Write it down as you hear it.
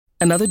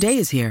Another day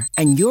is here,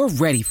 and you're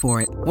ready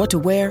for it. What to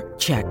wear?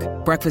 Check.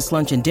 Breakfast,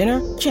 lunch, and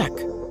dinner? Check.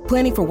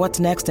 Planning for what's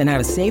next and how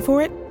to save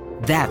for it?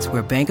 That's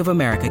where Bank of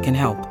America can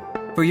help.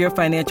 For your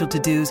financial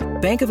to-dos,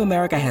 Bank of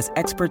America has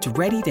experts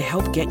ready to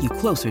help get you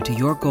closer to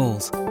your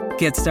goals.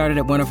 Get started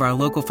at one of our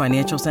local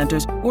financial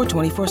centers or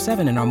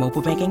 24/7 in our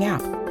mobile banking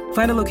app.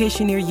 Find a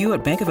location near you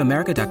at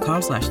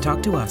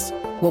bankofamerica.com/talktous.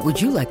 What would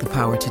you like the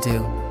power to do?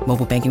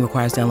 Mobile banking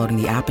requires downloading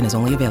the app and is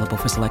only available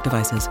for select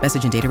devices.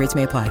 Message and data rates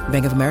may apply.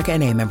 Bank of America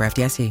N.A., member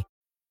FDIC.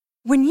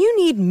 When you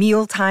need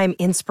mealtime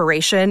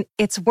inspiration,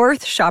 it's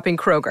worth shopping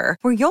Kroger,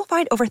 where you'll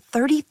find over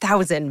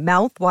 30,000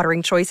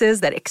 mouth-watering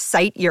choices that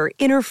excite your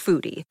inner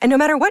foodie. And no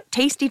matter what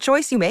tasty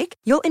choice you make,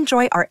 you'll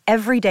enjoy our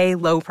everyday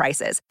low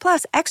prices,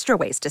 plus extra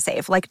ways to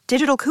save, like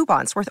digital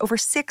coupons worth over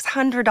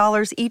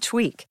 $600 each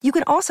week. You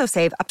can also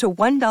save up to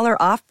 $1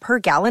 off per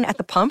gallon at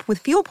the pump with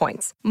fuel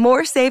points.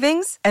 More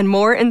savings and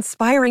more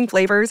inspiring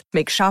flavors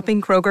make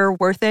shopping Kroger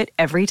worth it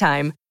every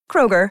time.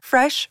 Kroger,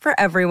 fresh for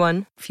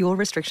everyone. Fuel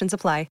restrictions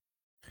apply.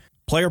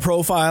 Player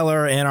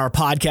Profiler and our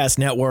podcast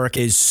network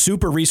is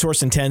super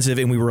resource intensive,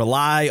 and we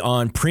rely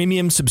on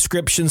premium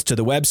subscriptions to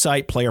the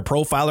website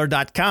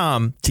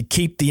playerprofiler.com to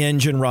keep the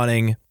engine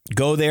running.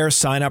 Go there,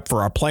 sign up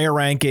for our player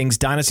rankings,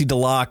 Dynasty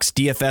Deluxe,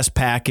 DFS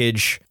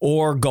package,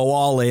 or go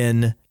all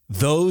in.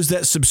 Those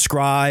that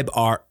subscribe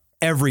are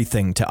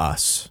everything to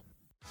us.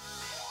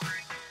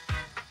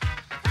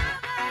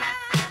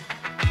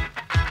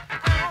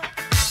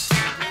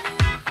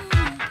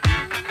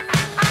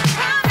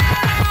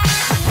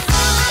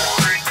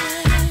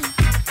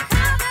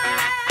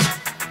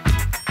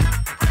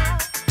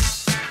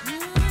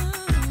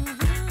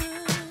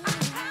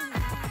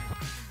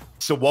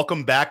 So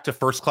welcome back to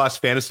First Class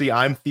Fantasy.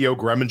 I'm Theo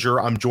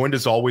Greminger. I'm joined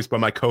as always by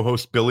my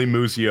co-host Billy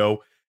Muzio,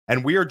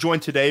 and we are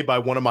joined today by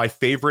one of my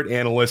favorite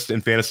analysts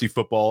in fantasy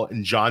football,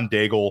 and John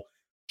Daigle.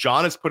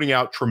 John is putting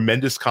out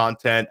tremendous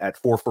content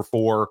at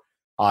 4for4.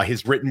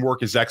 His written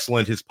work is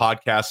excellent. His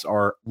podcasts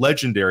are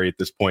legendary at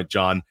this point,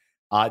 John.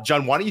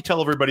 John, why don't you tell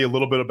everybody a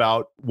little bit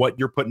about what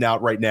you're putting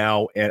out right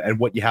now and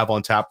what you have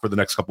on tap for the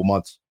next couple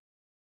months?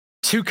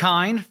 Too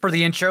kind for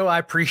the intro. I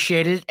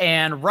appreciate it.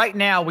 And right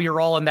now we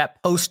are all in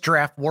that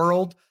post-draft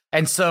world.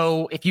 And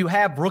so if you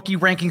have rookie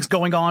rankings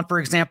going on, for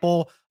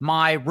example,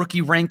 my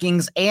rookie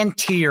rankings and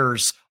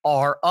tiers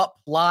are up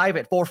live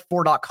at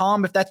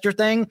 4for4.com if that's your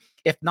thing.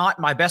 If not,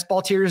 my best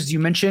ball tiers, as you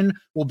mentioned,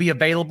 will be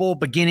available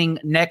beginning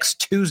next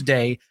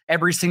Tuesday,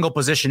 every single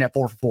position at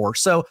 4for4.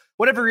 So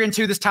whatever you're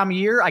into this time of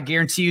year, I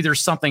guarantee you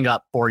there's something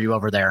up for you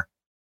over there.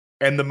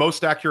 And the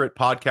Most Accurate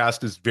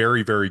podcast is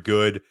very, very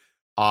good.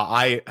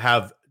 I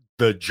have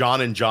the John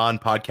and John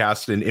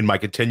podcast in my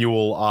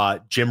continual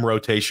gym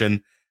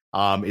rotation.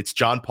 It's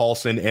John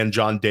Paulson and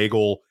John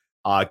Daigle,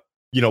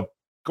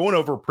 going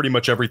over pretty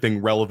much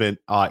everything relevant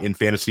in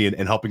fantasy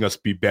and helping us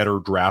be better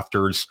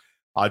drafters.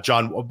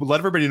 John, let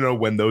everybody know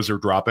when those are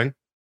dropping.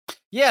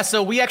 Yeah,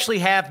 so we actually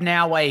have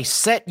now a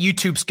set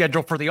YouTube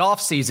schedule for the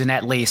offseason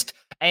at least,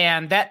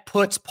 and that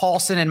puts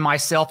Paulson and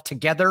myself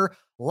together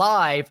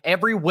live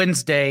every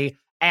Wednesday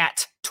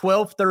at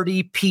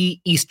 12:30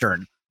 p.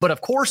 Eastern. But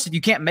of course, if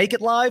you can't make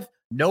it live,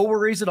 no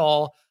worries at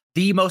all.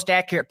 The Most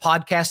Accurate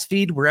podcast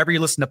feed, wherever you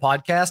listen to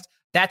podcasts,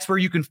 that's where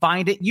you can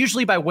find it,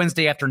 usually by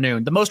Wednesday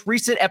afternoon. The most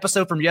recent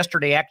episode from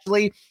yesterday,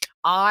 actually,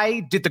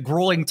 I did the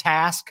grueling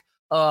task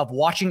of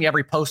watching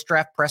every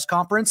post-draft press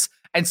conference.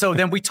 And so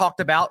then we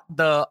talked about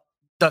the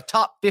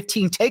top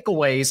 15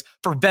 takeaways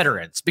for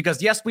veterans.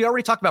 Because, yes, we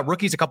already talked about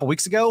rookies a couple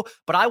weeks ago,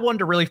 but I wanted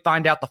to really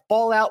find out the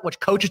fallout,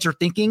 what coaches are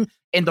thinking,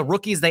 and the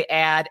rookies they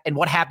add, and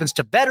what happens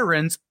to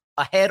veterans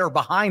ahead or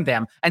behind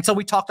them. And so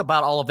we talked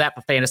about all of that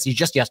for fantasy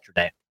just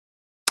yesterday.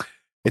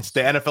 It's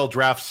the NFL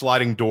draft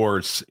sliding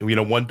doors.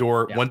 One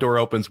door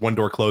opens, one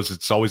door closes.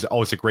 It's always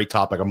a great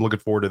topic. I'm looking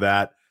forward to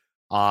that.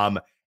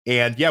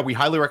 And yeah, we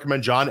highly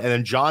recommend John. And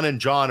then John and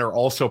John are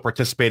also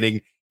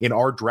participating in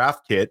our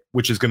draft kit,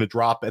 which is going to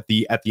drop at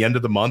the end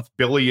of the month.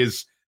 Billy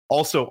is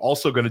also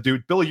going to do.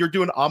 Billy, you're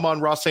doing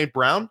Amon-Ra St.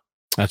 Brown.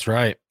 That's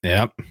right.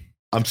 Yep.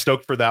 I'm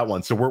stoked for that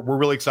one. So we're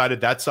really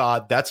excited. That's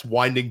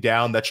winding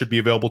down. That should be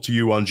available to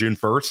you on June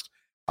 1st.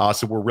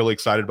 So we're really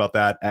excited about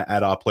that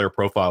at Player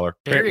Profiler.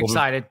 Very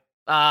excited.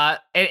 And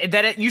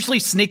that it usually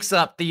sneaks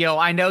up, Theo.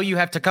 I know you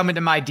have to come into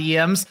my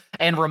DMs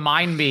and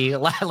remind me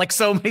like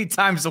so many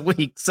times a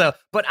week. So,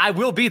 but I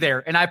will be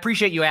there, and I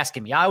appreciate you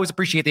asking me. I always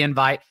appreciate the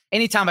invite.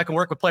 Anytime I can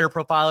work with Player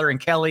Profiler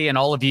and Kelly and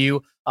all of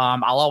you,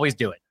 I'll always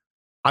do it.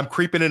 I'm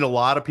creeping in a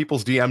lot of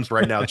people's DMs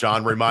right now,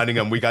 John, reminding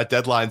them we got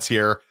deadlines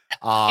here.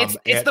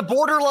 It's the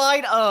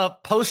borderline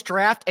of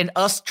post-draft and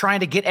us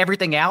trying to get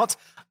everything out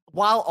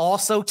while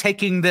also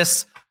taking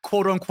this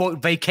quote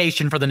unquote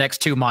vacation for the next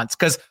 2 months.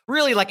 Cause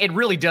really, it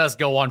really does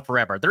go on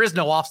forever. There is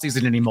no off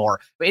season anymore,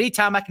 but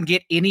anytime I can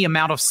get any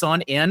amount of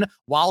sun in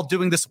while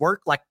doing this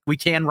work, like we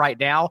can right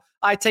now,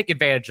 I take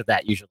advantage of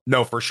that usually.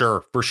 No, for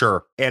sure.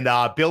 And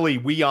Billy,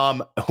 we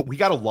got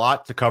a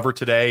lot to cover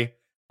today.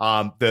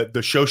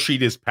 The show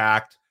sheet is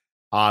packed.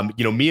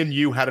 Me and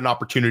you had an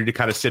opportunity to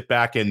kind of sit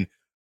back and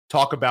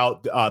talk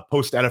about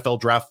post NFL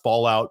draft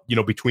fallout,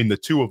 between the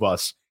two of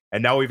us.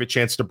 And now we have a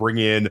chance to bring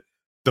in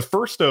the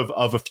first of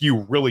a few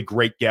really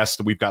great guests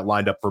that we've got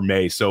lined up for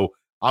May. So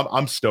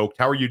I'm stoked.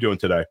 How are you doing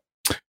today?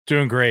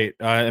 Doing great.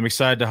 I'm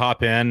excited to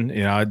hop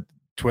in.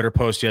 Twitter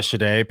post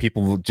yesterday,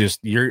 people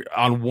you're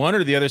on one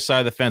or the other side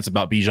of the fence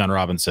about Bijan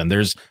Robinson.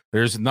 There's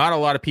not a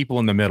lot of people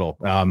in the middle.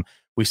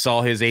 We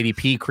saw his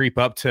ADP creep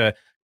up to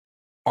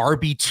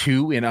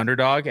RB2 in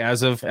Underdog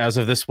as of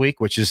this week,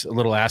 which is a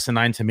little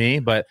asinine to me.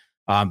 But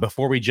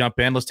before we jump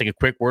in, let's take a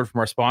quick word from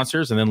our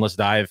sponsors, and then let's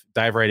dive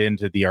right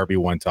into the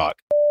RB1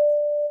 talk.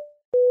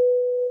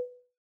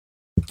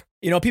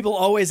 People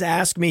always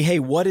ask me, hey,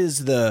 what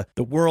is the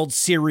World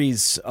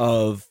Series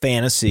of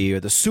fantasy or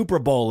the Super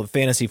Bowl of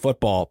fantasy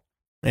football?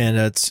 And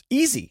it's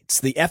easy. It's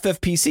the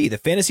FFPC, the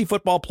Fantasy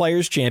Football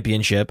Players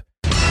Championship.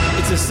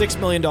 It's a $6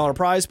 million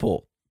prize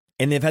pool.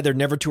 And they've had their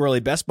Never Too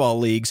Early Best Ball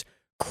leagues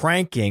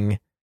cranking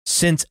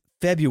since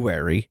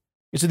February.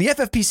 And so the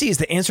FFPC is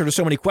the answer to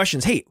so many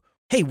questions. Hey,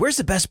 where's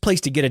the best place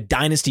to get a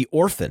Dynasty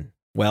Orphan?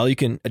 Well, you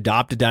can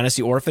adopt a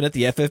Dynasty Orphan at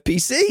the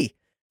FFPC.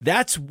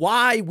 That's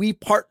why we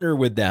partner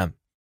with them.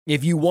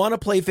 If you want to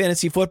play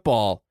fantasy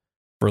football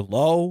for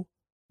low,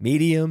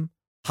 medium,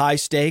 high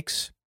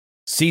stakes,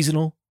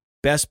 seasonal,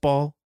 best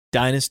ball,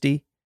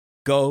 dynasty,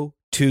 go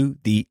to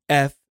the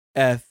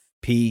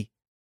FFPC.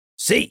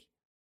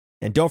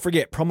 And don't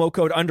forget, promo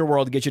code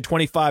Underworld to get you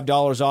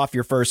 $25 off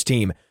your first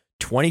team.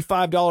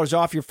 $25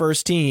 off your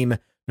first team,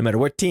 no matter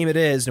what team it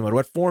is, no matter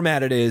what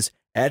format it is,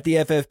 at the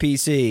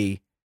FFPC.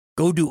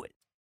 Go do it.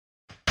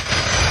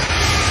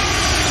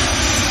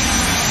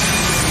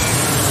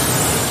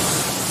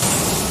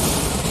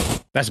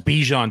 That's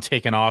Bijan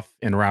taking off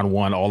in round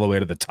one all the way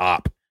to the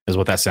top is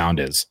what that sound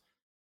is.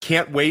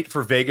 Can't wait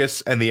for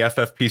Vegas and the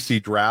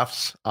FFPC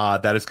drafts.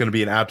 That is going to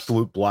be an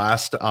absolute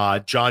blast.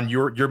 John,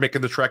 you're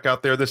making the trek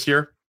out there this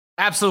year?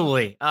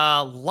 Absolutely.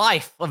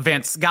 Life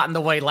events got in the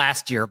way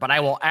last year, but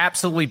I will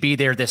absolutely be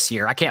there this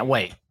year. I can't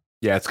wait.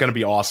 Yeah, it's going to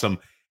be awesome.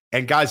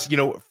 And guys,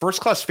 First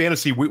Class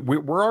Fantasy,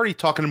 we're already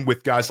talking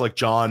with guys like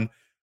John.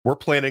 We're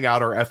planning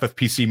out our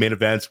FFPC main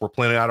events. We're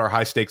planning out our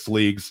high stakes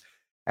leagues.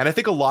 And I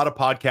think a lot of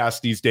podcasts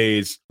these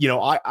days,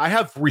 I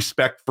have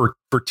respect for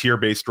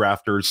tier-based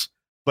drafters,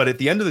 but at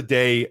the end of the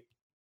day,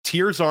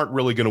 tiers aren't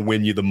really going to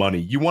win you the money.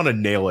 You want to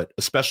nail it,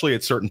 especially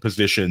at certain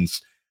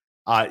positions.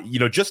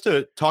 Just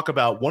to talk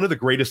about one of the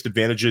greatest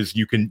advantages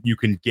you can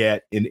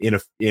get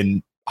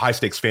in high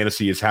stakes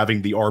fantasy is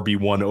having the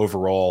RB1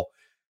 overall.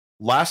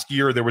 Last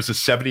year, there was a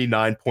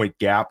 79-point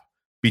gap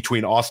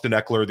between Austin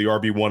Eckler, the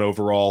RB1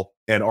 overall,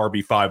 and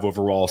RB5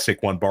 overall,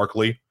 Saquon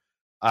Barkley.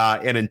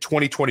 And in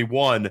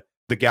 2021,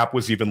 the gap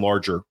was even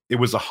larger. It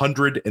was a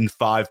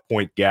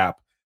 105-point gap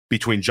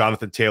between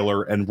Jonathan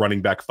Taylor and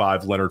running back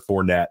 5 Leonard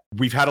Fournette.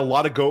 We've had a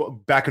lot of go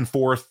back and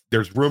forth.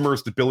 There's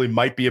rumors that Billy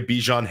might be a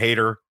Bijan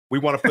hater. We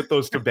want to put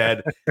those to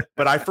bed.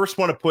 But I first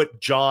want to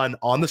put John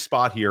on the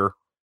spot here.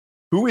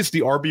 Who is the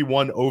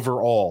RB1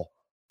 overall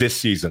this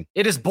season?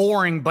 It is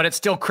boring, but it's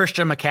still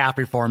Christian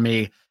McCaffrey for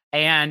me.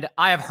 And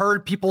I have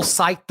heard people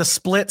cite the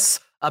splits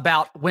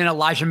about when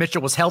Elijah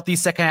Mitchell was healthy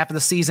second half of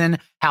the season,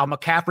 how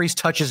McCaffrey's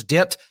touches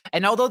dipped.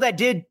 And although that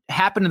did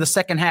happen in the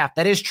second half,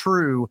 that is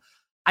true.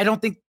 I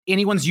don't think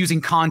anyone's using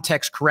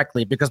context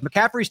correctly because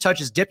McCaffrey's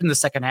touches dipped in the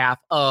second half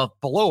of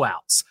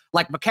blowouts.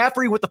 Like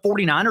McCaffrey with the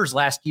 49ers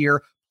last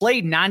year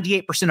played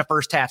 98% of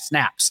first half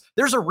snaps.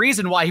 There's a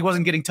reason why he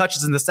wasn't getting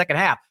touches in the second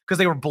half because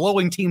they were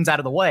blowing teams out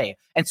of the way.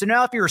 And so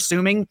now if you're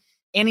assuming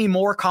any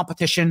more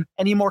competition,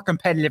 any more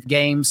competitive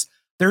games,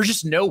 there's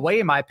just no way,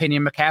 in my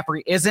opinion,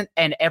 McCaffrey isn't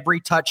an every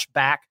touch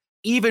back,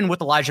 even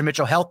with Elijah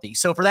Mitchell healthy.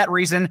 So for that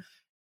reason,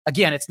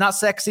 again, it's not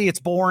sexy, it's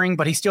boring,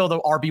 but he's still the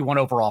RB1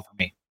 overall for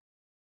me.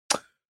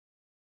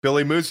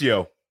 Billy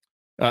Muzio.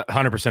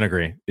 100%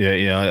 agree.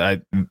 Yeah,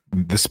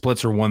 the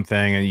splits are one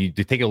thing, and you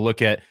take a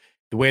look at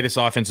the way this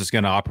offense is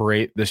going to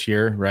operate this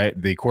year, right?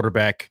 The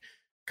quarterback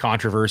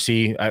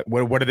controversy.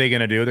 What are they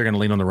going to do? They're going to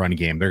lean on the run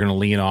game. They're going to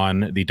lean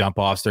on the dump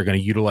offs. They're going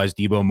to utilize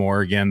Debo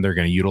more again. They're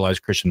going to utilize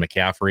Christian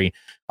McCaffrey.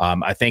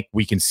 I think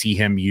we can see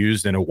him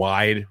used in a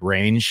wide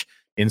range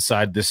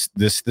inside this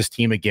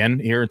team again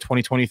here in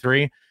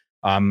 2023.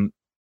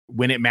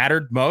 When it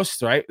mattered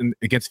most, right,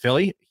 against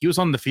Philly, he was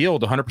on the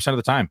field 100% of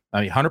the time.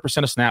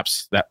 100% of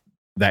snaps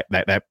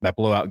that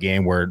blowout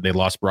game where they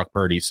lost Brock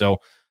Purdy.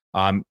 So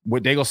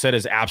what Daigle said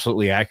is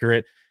absolutely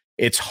accurate.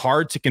 It's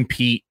hard to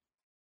compete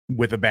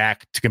with a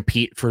back to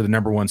compete for the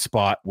number one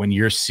spot when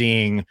you're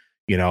seeing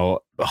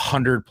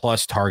 100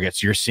 plus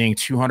targets. You're seeing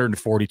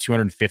 240,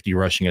 250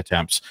 rushing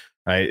attempts.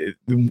 Right?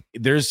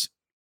 There's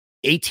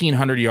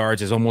 1,800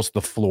 yards is almost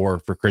the floor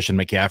for Christian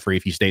McCaffrey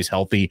if he stays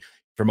healthy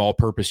from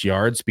all-purpose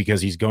yards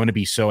because he's going to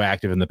be so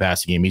active in the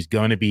passing game. He's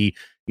going to be,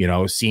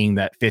 seeing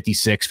that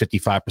 56,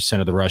 55%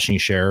 of the rushing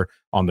share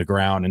on the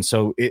ground. And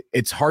so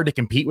it's hard to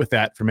compete with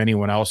that from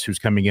anyone else who's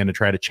coming in to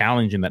try to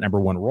challenge in that number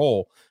one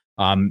role.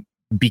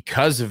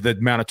 Because of the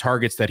amount of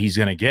targets that he's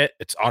going to get,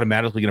 it's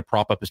automatically going to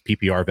prop up his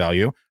PPR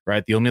value,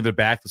 right? The only other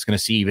back that's going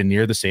to see even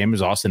near the same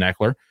is Austin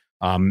Eckler.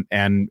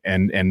 And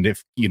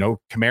if,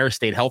 Kamara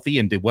stayed healthy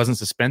and it wasn't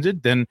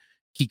suspended, then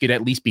he could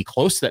at least be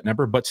close to that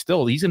number, but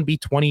still he's going to be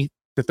 20,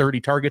 to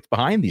 30 targets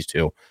behind these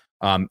two.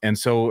 And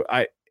so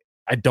I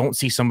don't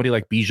see somebody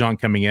like Bijan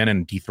coming in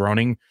and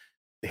dethroning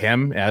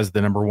him as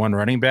the number one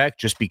running back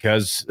just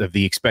because of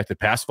the expected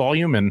pass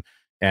volume.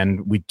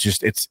 And we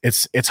just,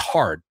 it's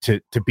hard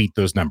to beat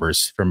those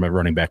numbers from a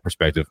running back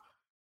perspective.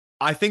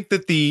 I think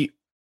that the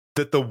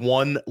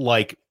one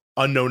like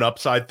unknown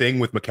upside thing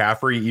with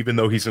McCaffrey, even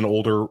though he's an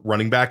older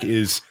running back,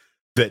 is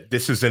that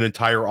this is an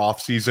entire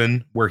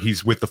offseason where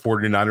he's with the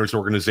 49ers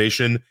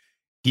organization.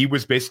 He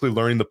was basically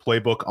learning the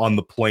playbook on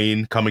the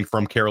plane coming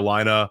from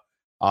Carolina,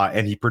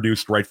 and he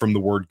produced right from the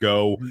word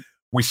go. Mm-hmm.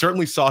 We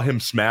certainly saw him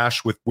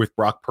smash with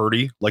Brock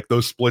Purdy. Like,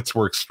 those splits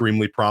were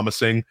extremely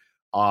promising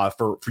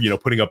for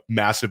putting up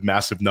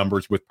massive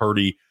numbers with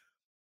Purdy.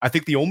 I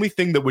think the only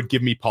thing that would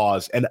give me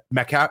pause, and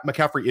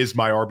McCaffrey is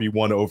my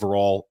RB1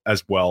 overall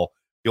as well.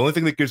 The only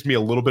thing that gives me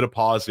a little bit of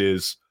pause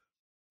is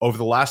over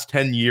the last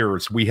 10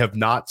 years, we have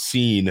not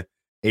seen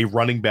a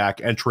running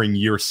back entering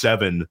year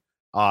 7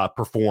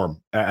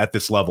 perform at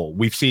this level.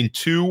 We've seen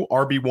 2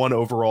 RB1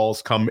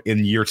 overalls come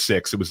in year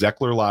 6. It was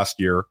Eckler last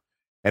year,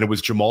 and it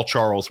was Jamal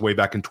Charles way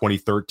back in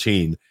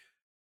 2013.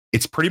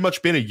 It's pretty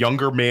much been a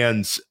younger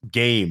man's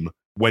game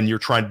when you're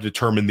trying to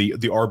determine the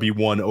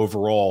RB1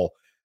 overall.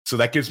 So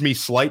that gives me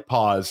slight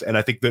pause, and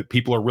I think that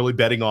people are really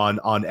betting on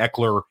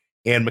Eckler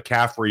and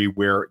McCaffrey,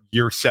 where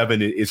year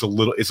 7 is a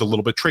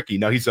little bit tricky.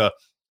 Now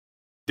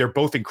they're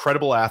both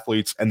incredible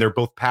athletes, and they're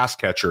both pass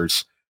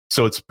catchers,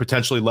 so it's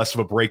potentially less of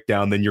a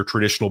breakdown than your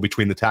traditional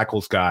between the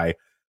tackles guy.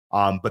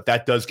 But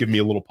that does give me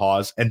a little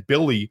pause. And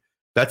Billy,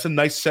 that's a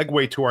nice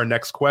segue to our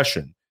next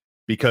question,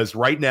 because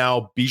right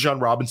now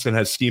Bijan Robinson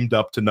has steamed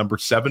up to number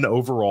 7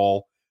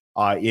 overall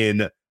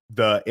in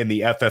the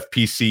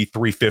FFPC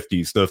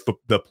 350s,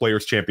 the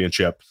Players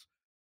Championships.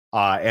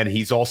 And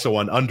he's also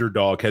on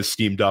Underdog, has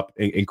steamed up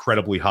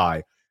incredibly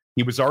high.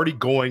 He was already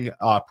going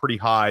pretty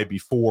high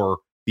before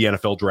the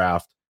NFL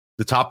draft.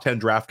 The top 10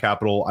 draft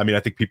capital, I mean,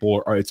 I think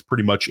it's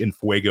pretty much in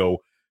fuego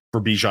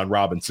for Bijan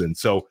Robinson.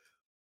 So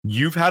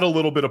you've had a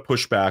little bit of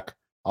pushback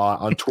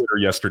on Twitter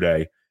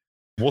yesterday.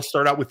 We'll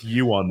start out with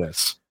you on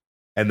this,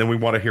 and then we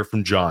want to hear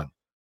from John.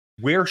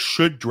 Where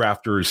should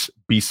drafters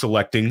be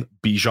selecting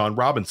Bijan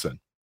Robinson?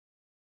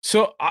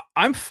 So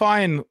I'm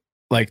fine,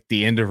 like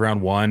the end of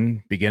round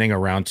 1, beginning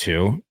of round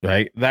 2,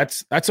 right?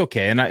 That's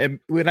okay. And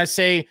when I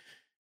say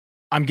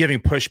I'm giving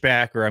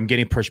pushback or I'm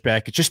getting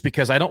pushback, it's just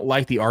because I don't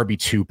like the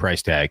RB2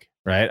 price tag,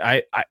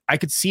 right? I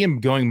could see him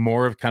going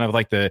more of kind of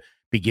like the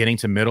beginning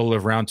to middle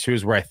of round 2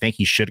 is where I think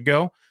he should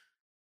go.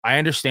 I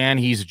understand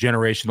he's a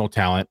generational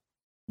talent.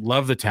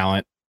 Love the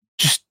talent.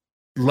 Just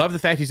love the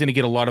fact he's going to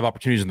get a lot of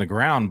opportunities on the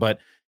ground. But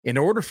in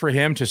order for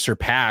him to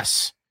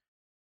surpass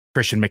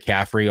Christian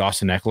McCaffrey,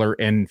 Austin Eckler,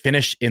 and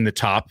finish in the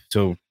top,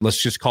 so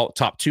let's just call it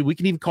top 2. We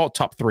can even call it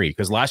top 3,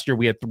 because last year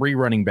we had 3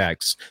 running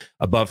backs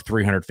above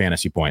 300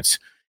 fantasy points.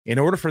 In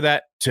order for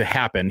that to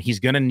happen, he's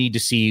going to need to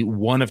see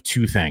one of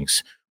 2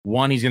 things.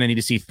 One, he's going to need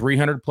to see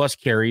 300 plus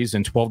carries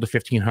and 12 to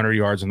 1,500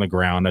 yards on the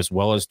ground, as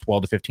well as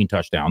 12 to 15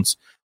 touchdowns.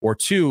 Or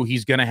 2,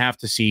 he's going to have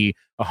to see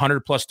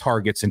 100 plus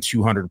targets and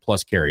 200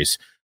 plus carries.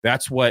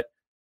 That's what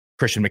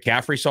Christian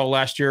McCaffrey saw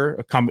last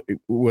year.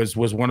 Was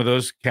one of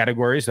those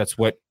categories. That's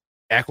what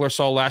Eckler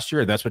saw last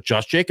year. That's what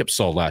Josh Jacobs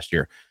saw last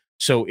year.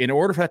 So in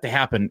order for that to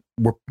happen,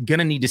 we're going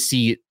to need to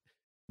see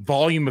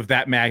volume of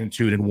that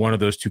magnitude in one of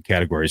those 2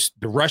 categories.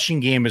 The rushing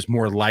game is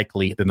more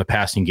likely than the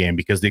passing game,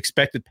 because the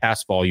expected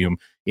pass volume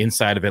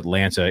inside of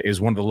Atlanta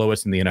is one of the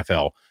lowest in the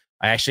NFL.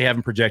 I actually have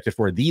him projected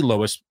for the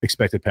lowest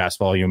expected pass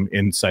volume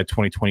inside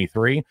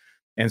 2023.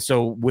 And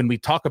so when we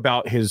talk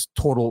about his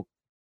total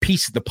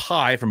piece of the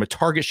pie from a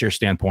target share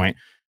standpoint,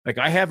 like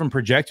I have him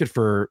projected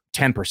for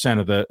 10%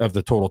 of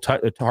the total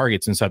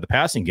targets inside the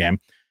passing game,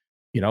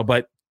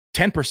 but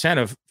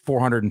 10% of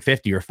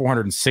 450 or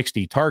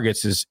 460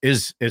 targets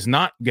is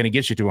not going to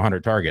get you to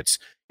 100 targets.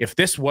 If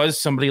this was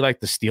somebody like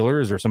the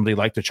Steelers or somebody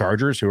like the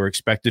Chargers, who are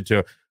expected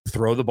to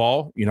throw the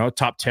ball,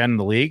 top 10 in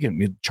the league, and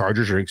the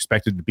Chargers are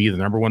expected to be the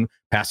number 1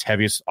 pass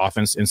heaviest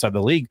offense inside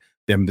the league,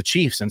 them the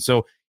Chiefs. And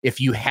so if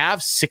you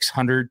have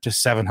 600 to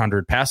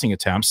 700 passing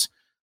attempts,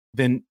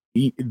 then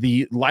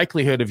the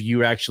likelihood of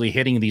you actually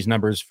hitting these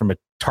numbers from a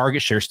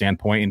target share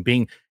standpoint and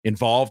being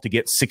involved to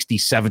get 60,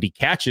 70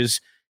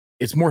 catches,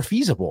 it's more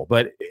feasible.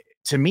 But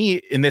to me,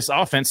 in this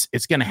offense,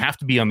 it's going to have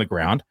to be on the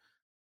ground.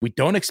 We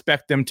don't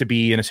expect them to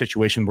be in a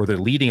situation where they're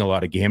leading a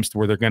lot of games, to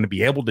where they're going to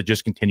be able to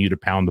just continue to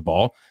pound the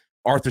ball.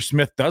 Arthur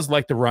Smith does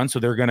like to run, so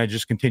they're going to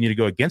just continue to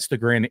go against the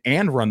grain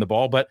and run the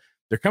ball. But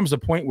there comes a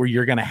point where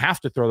you're going to have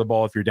to throw the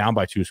ball if you're down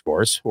by 2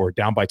 scores or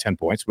down by 10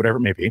 points, whatever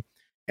it may be.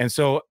 And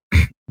so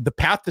the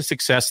path to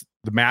success,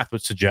 the math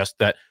would suggest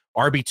that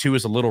RB2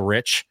 is a little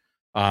rich.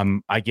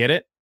 I get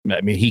it.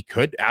 I mean, he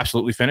could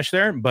absolutely finish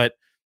there, but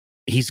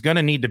he's going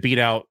to need to beat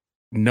out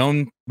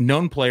known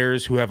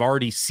players who have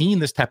already seen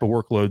this type of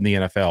workload in the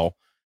NFL.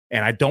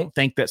 And I don't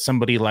think that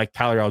somebody like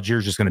Tyler Algier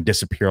is just going to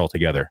disappear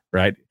altogether,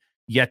 right?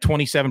 Yeah,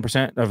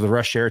 27% of the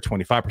rush share,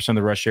 25% of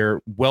the rush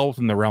share, well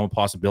within the realm of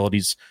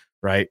possibilities,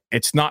 right?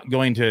 It's not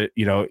going to,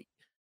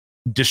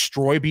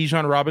 destroy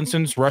Bijan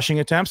Robinson's rushing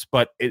attempts,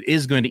 but it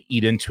is going to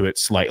eat into it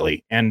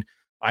slightly. And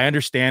I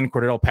understand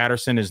Cordell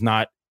Patterson is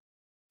not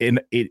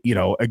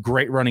a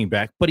great running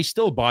back, but he's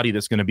still a body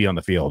that's going to be on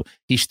the field.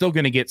 He's still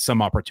going to get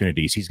some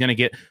opportunities. He's going to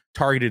get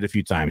targeted a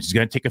few times. He's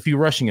going to take a few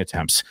rushing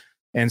attempts.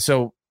 And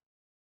so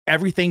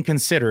everything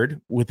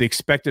considered, with the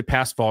expected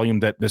pass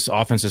volume that this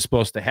offense is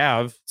supposed to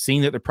have,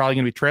 seeing that they're probably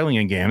going to be trailing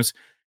in games,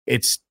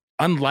 it's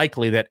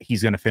unlikely that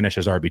he's going to finish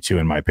as RB2,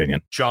 in my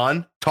opinion.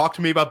 John, talk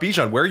to me about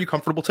Bijan. Where are you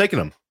comfortable taking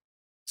him?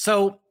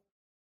 So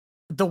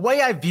the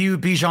way I view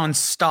Bijan's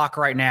stock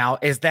right now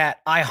is that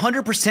I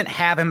 100%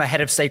 have him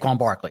ahead of Saquon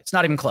Barkley. It's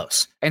not even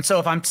close. And so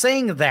if I'm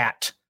saying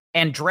that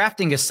and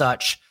drafting as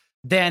such,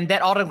 then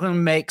that automatically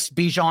makes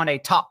Bijan a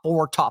top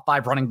 4, top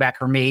 5 running back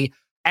for me,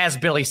 as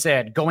Billy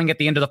said, going at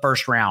the end of the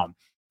first round.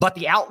 But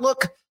the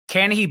outlook,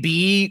 can he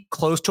be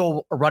close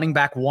to a running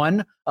back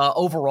 1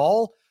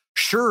 overall?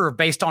 Sure,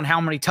 based on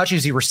how many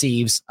touches he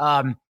receives.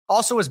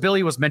 Also, as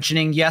Billy was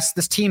mentioning, yes,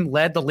 this team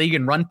led the league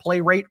in run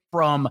play rate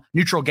from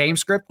neutral game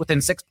script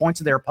within 6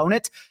 points of their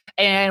opponent.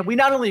 And we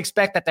not only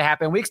expect that to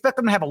happen, we expect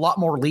them to have a lot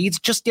more leads,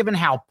 just given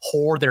how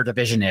poor their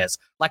division is.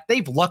 Like,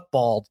 they've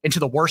luckballed into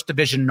the worst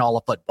division in all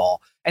of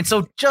football. And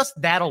so just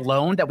that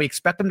alone, that we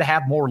expect them to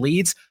have more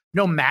leads,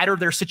 no matter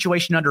their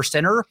situation under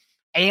center,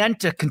 and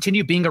to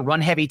continue being a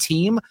run-heavy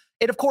team,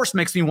 it, of course,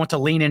 makes me want to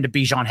lean into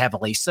Bijan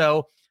heavily.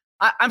 So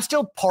I'm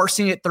still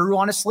parsing it through,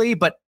 honestly,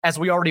 but as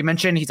we already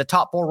mentioned, he's a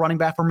top 4 running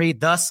back for me.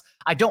 Thus,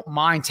 I don't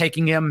mind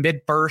taking him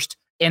mid-first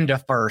into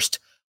first.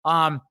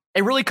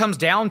 It really comes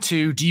down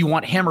to, do you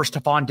want him or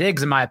Stephon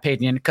Diggs, in my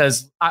opinion,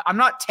 because I'm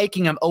not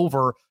taking him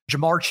over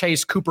Jamar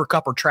Chase, Cooper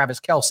Kupp, or Travis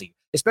Kelce,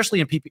 especially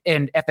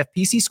in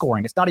FFPC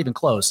scoring. It's not even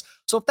close.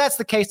 So if that's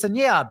the case, then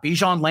yeah,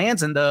 Bijan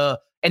lands in the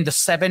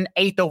 7th,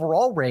 8th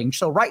overall range.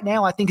 So right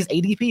now, I think his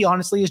ADP,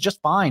 honestly, is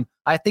just fine.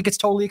 I think it's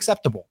totally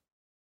acceptable.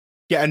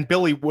 Yeah, and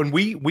Billy, when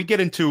we get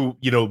into,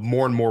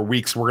 more and more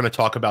weeks, we're going to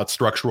talk about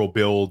structural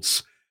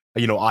builds,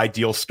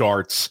 ideal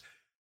starts.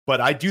 But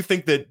I do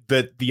think that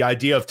the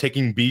idea of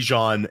taking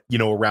Bijan,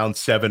 around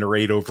 7 or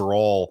 8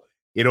 overall,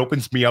 it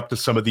opens me up to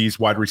some of these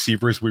wide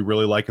receivers we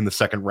really like in the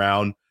second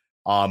round,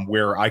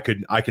 where I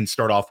can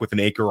start off with an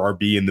Acre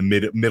RB in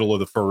the middle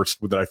of the first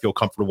that I feel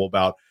comfortable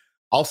about.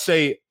 I'll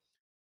say,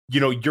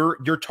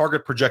 your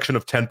target projection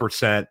of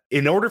 10%,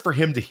 in order for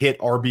him to hit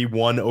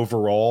RB1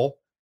 overall,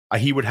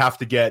 he would have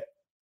to get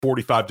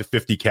 45 to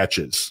 50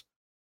 catches.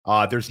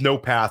 There's no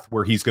path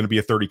where he's going to be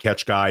a 30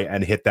 catch guy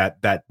and hit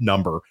that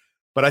number.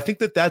 But I think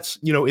that's,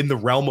 in the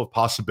realm of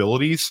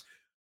possibilities.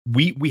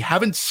 We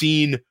haven't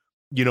seen,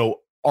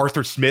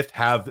 Arthur Smith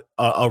have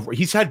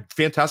he's had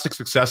fantastic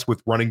success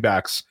with running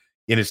backs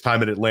in his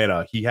time in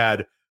Atlanta. He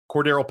had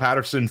Cordell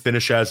Patterson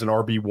finish as an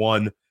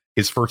RB1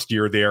 his first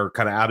year there,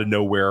 kind of out of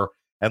nowhere.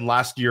 And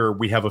last year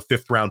we have a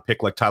 5th round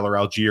pick like Tyler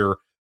Algier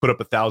put up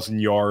 1,000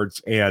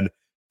 yards and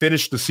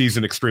finished the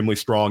season extremely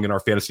strong in our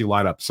fantasy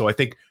lineup. So I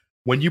think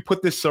when you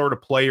put this sort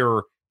of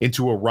player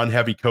into a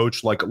run-heavy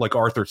coach like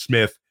Arthur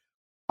Smith,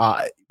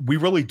 we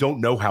really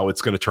don't know how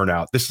it's going to turn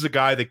out. This is a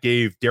guy that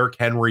gave Derrick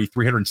Henry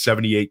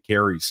 378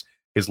 carries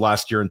his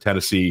last year in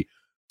Tennessee.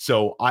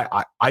 So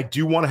I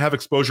do want to have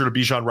exposure to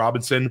Bijan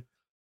Robinson.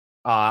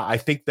 I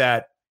think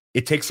that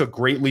it takes a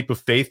great leap of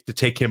faith to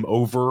take him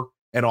over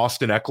an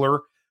Austin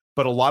Eckler.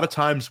 But a lot of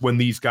times when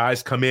these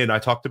guys come in, I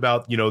talked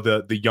about,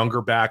 the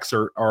younger backs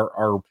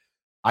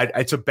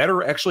it's a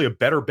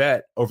better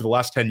bet over the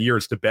last 10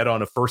 years to bet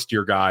on a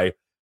first-year guy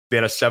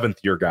than a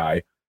 7th-year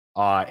guy.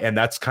 And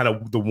that's kind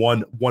of the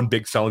one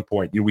big selling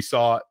point. We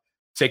saw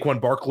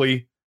Saquon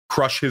Barkley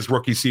crush his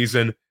rookie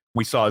season.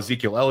 We saw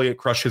Ezekiel Elliott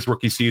crush his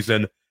rookie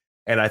season.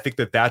 And I think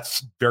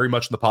that's very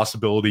much the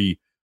possibility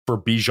for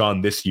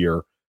Bijan this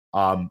year.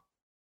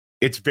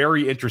 It's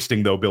very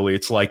interesting, though, Billy.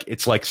 It's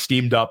like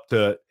steamed up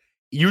to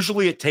 –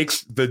 usually it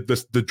takes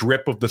the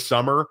drip of the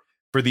summer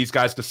for these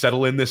guys to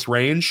settle in this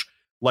range.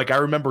 Like, I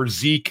remember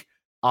Zeke,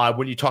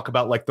 when you talk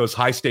about like those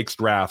high stakes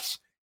drafts,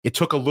 it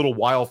took a little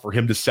while for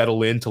him to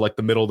settle into like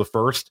the middle of the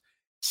first.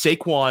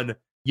 Saquon,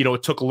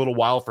 it took a little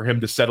while for him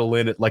to settle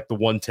in at like the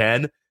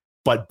 110,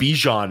 but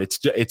Bijan,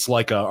 it's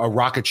like a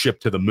rocket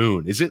ship to the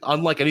moon. Is it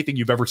unlike anything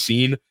you've ever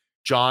seen,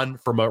 John,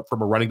 from a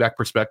running back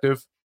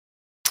perspective?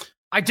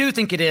 I do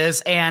think it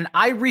is. And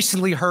I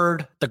recently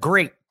heard the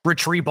great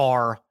Rich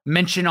Rebar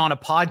mention on a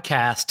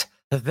podcast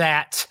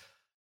that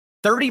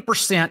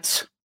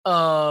 30%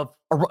 of,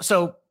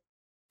 so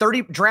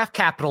 30 draft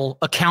capital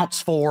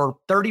accounts for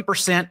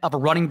 30% of a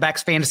running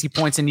back's fantasy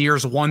points in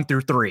years 1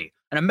 through 3.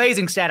 An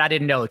amazing stat I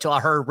didn't know until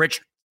I heard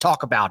Rich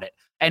talk about it.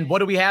 And what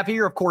do we have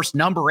here? Of course,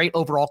 number 8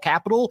 overall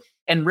capital,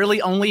 and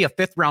really only a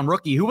 5th round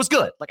rookie who was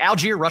good. Like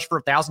Algier rushed for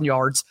 1,000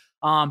 yards,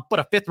 but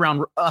a fifth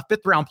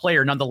round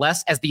player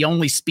nonetheless as the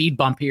only speed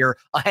bump here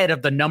ahead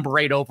of the number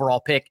 8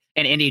 overall pick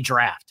in any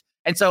draft.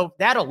 And so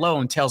that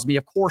alone tells me,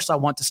 of course, I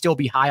want to still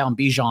be high on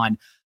Bijan.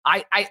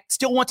 I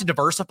still want to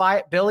diversify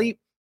it, Billy,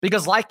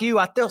 because like you,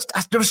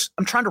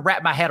 I'm trying to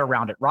wrap my head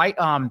around it, right?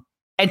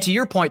 And to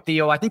your point,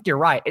 Theo, I think you're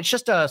right. It's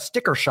just a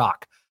sticker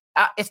shock.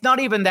 It's not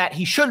even that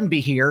he shouldn't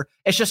be here.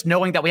 It's just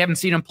knowing that we haven't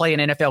seen him play an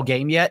NFL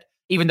game yet,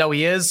 even though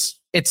he is.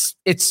 It's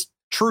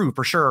true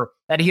for sure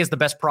that he is the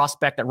best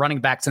prospect at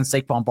running back since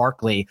Saquon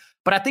Barkley.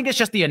 But I think it's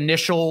just the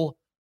initial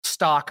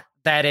stock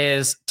that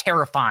is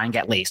terrifying,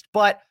 at least.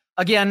 But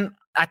again,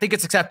 I think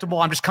it's acceptable.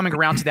 I'm just coming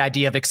around to the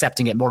idea of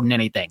accepting it more than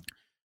anything.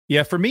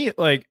 Yeah, for me,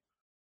 like,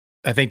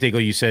 I think, Diggle,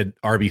 you said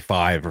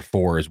RB5 or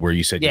 4 is where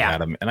you said you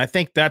had him. And I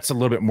think that's a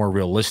little bit more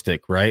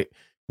realistic, right?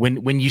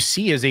 When you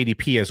see his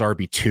ADP as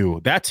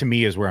RB2, that to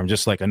me is where I'm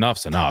just like,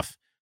 enough's enough,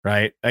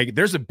 right? Like,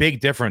 there's a big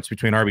difference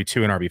between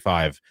RB2 and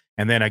RB5.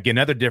 And then again,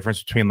 another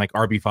difference between like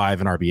RB5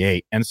 and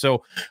RB8. And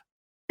so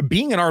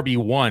being an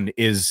RB1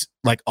 is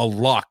like a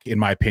lock, in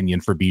my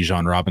opinion, for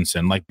Bijan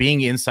Robinson. Like,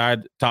 being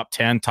inside top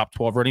 10, top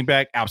 12 running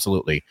back,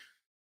 absolutely.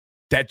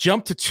 That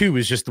jump to 2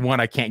 is just the one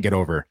I can't get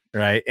over,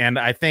 right? And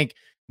I think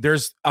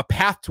there's a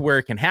path to where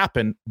it can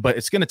happen, but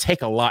it's going to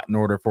take a lot in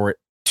order for it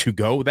to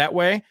go that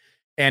way.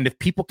 And if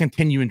people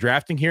continue in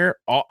drafting here,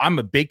 I'm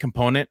a big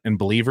component and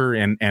believer,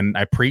 and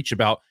I preach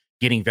about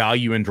getting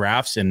value in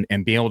drafts and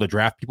being able to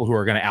draft people who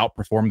are going to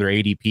outperform their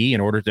ADP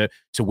in order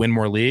to win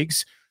more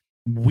leagues.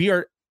 We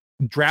are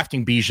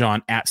drafting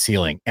Bijan at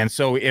ceiling. And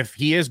so if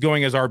he is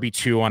going as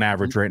RB2 on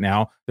average right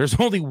now, there's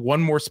only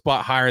one more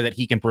spot higher that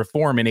he can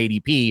perform in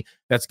ADP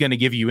that's going to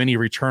give you any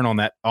return on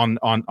that on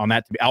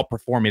that to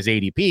outperform his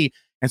ADP.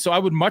 And so I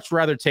would much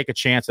rather take a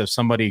chance of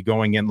somebody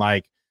going in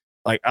like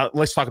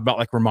let's talk about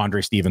like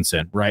Ramondre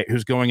Stevenson, right?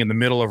 Who's going in the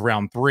middle of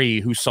round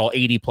 3, who saw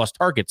 80 plus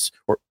targets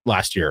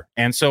last year.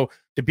 And so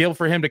to be able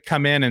for him to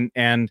come in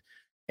and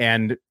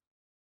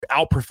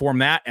outperform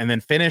that and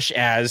then finish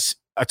as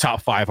a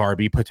top 5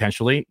 RB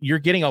potentially, you're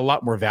getting a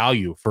lot more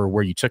value for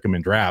where you took him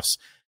in drafts.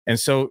 And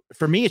so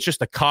for me, it's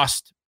just a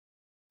cost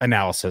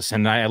analysis.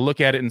 And I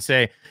look at it and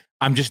say,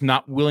 I'm just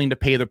not willing to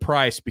pay the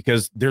price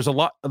because there's a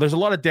lot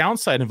of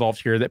downside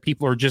involved here that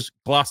people are just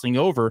glossing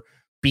over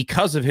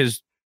because of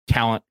his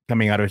talent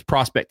coming out of his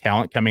prospect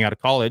talent coming out of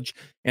college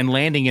and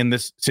landing in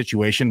this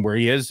situation where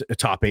he is a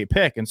top 8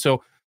 pick. And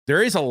so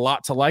there is a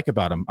lot to like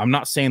about him. I'm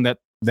not saying that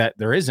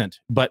there isn't,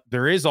 but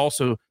there is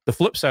also the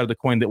flip side of the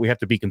coin that we have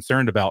to be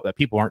concerned about that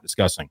people aren't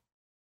discussing.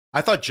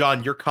 I thought,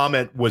 John, your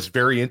comment was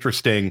very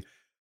interesting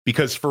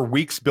because for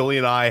weeks, Billy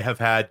and I have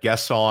had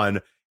guests on.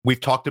 We've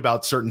talked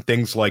about certain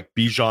things like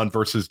Bijan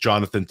versus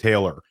Jonathan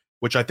Taylor,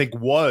 which I think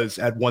was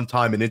at one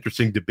time an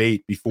interesting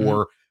debate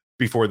before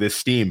this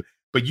steam.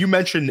 But you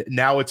mentioned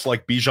now it's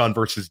like Bijan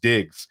versus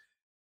Diggs.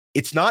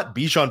 It's not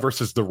Bijan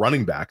versus the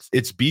running backs.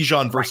 It's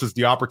Bijan versus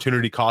the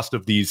opportunity cost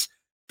of these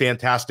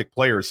fantastic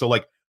players. So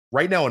like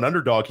right now in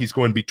Underdog, he's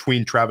going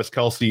between Travis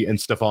Kelce and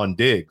Stephon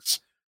Diggs.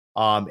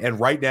 And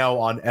right now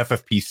on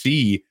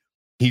FFPC,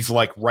 he's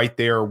like right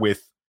there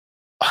with,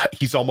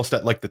 he's almost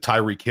at like the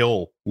Tyreek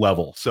Hill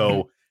level.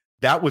 So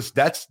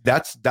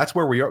that's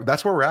where we are.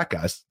 That's where we're at,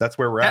 guys. That's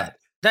where we're at.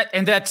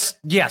 That's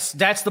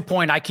the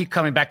point I keep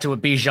coming back to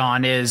with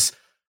Bijan is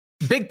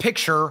big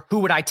picture. Who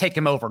would I take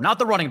him over? Not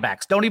the running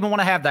backs. Don't even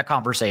want to have that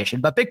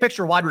conversation, but big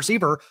picture wide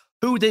receiver.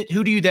 Who do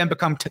you then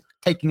become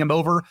taking him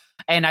over?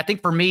 And I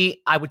think for me,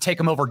 I would take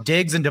him over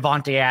Diggs and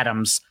Devontae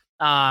Adams.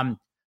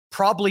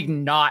 Probably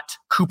not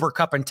Cooper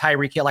Kupp and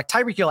Tyreek Hill. Like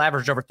Tyreek Hill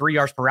averaged over 3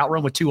 yards per route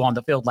run with 2 on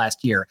the field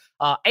last year.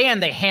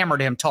 And they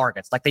hammered him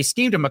targets. Like they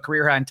schemed him a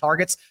career high in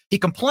targets. He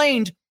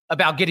complained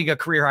about getting a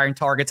career high in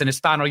targets in his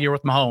final year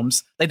with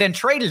Mahomes. They then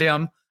traded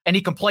him and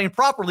he complained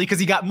properly because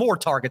he got more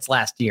targets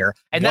last year.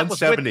 And that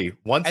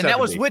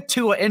was with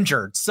Tua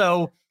injured.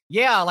 So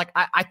yeah, like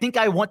I think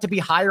I want to be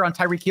higher on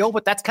Tyreek Hill,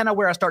 but that's kind of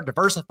where I start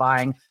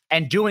diversifying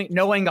and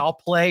knowing I'll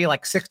play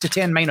like 6 to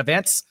 10 main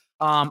events.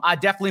 I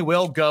definitely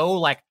will go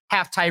like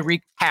half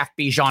Tyreek, half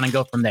Bijan and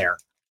go from there.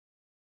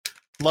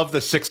 Love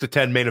the 6 to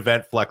 10 main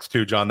event flex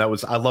too, John. I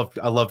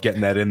love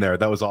getting that in there.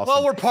 That was awesome.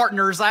 Well, we're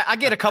partners. I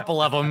get a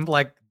couple of them.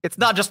 Like it's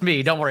not just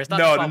me. Don't worry. It's not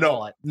just my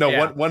wallet. No,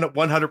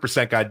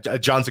 100% guy.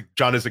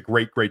 John is a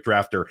great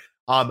drafter.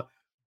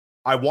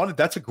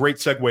 That's a great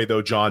segue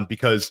though, John,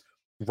 because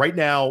right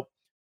now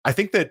I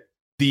think that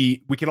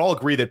we can all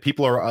agree that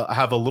people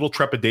have a little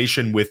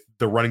trepidation with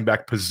the running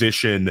back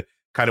position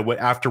kind of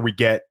after we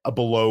get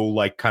below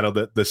like kind of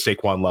the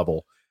Saquon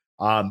level.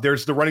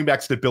 There's the running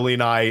backs that Billy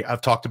and I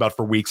have talked about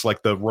for weeks,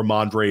 like the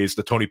Ramondres,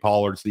 the Tony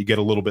Pollards that you get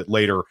a little bit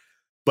later.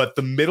 But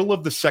the middle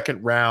of the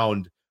second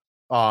round,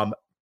 the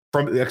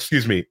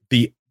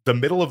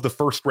middle of the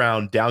first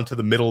round down to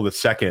the middle of the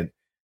second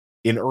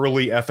in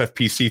early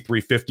FFPC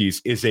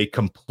 350s is a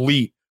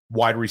complete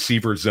wide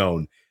receiver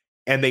zone.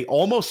 And they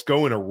almost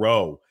go in a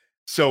row.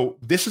 So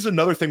this is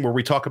another thing where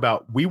we talk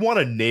about, we want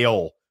to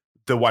nail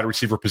the wide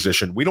receiver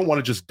position. We don't want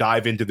to just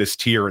dive into this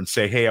tier and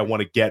say, hey, I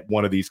want to get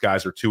one of these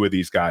guys or 2 of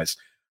these guys.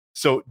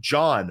 So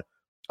John,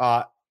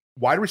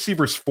 wide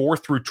receivers 4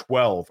 through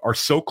 12 are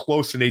so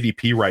close in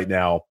ADP right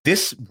now.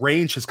 This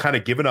range has kind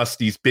of given us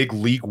these big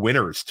league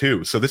winners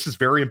too. So this is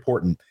very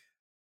important.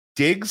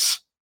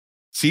 Diggs,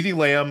 CeeDee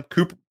Lamb,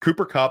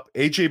 Cooper Kupp,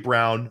 AJ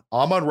Brown,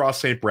 Amon-Ra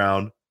St.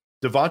 Brown,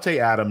 Devontae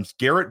Adams,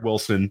 Garrett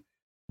Wilson,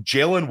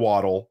 Jalen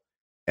Waddle,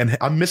 and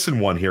I'm missing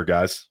one here,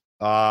 guys.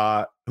 Who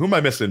am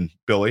I missing,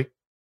 Billy?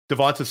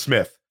 Devonta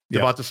Smith.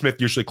 Yeah. Devonta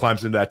Smith usually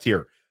climbs into that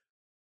tier.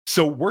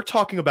 So we're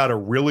talking about a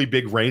really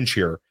big range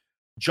here.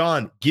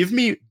 John, give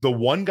me the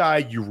one guy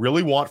you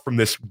really want from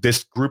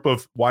this group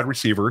of wide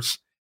receivers,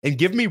 and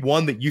give me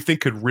one that you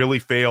think could really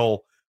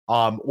fail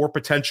or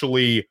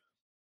potentially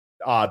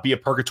be a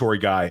purgatory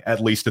guy,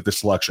 at least at this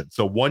selection.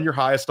 So one you're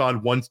highest on,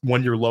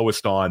 one you're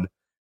lowest on.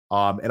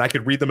 And I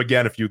could read them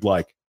again if you'd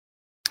like.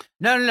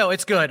 No,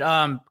 it's good.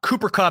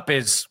 Cooper Kupp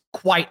is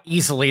quite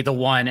easily the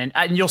one,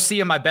 and you'll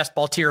see in my best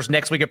ball tiers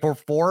next week at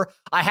 4-4.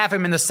 I have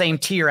him in the same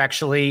tier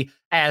actually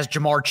as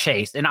Jamar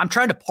Chase, and I'm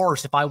trying to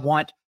parse if I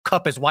want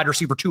Kupp as wide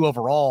receiver 2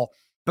 overall,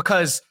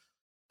 because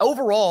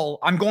overall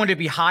I'm going to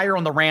be higher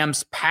on the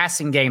Rams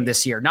passing game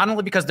this year, not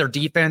only because their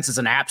defense is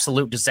an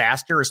absolute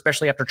disaster,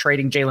 especially after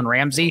trading Jalen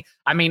Ramsey.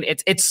 I mean,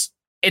 it's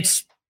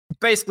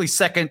basically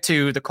second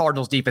to the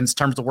Cardinals defense in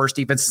terms of the worst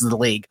defenses in the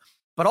league,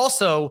 but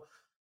also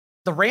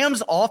the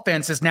Rams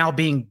offense is now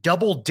being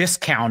double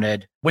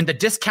discounted when the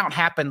discount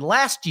happened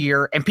last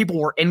year and people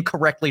were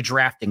incorrectly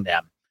drafting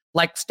them.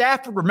 Like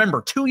Stafford,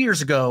 remember 2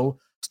 years ago,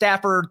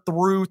 Stafford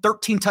threw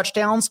 13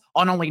 touchdowns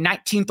on only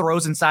 19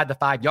 throws inside the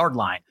 5-yard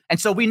line. And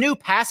so we knew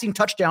passing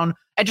touchdown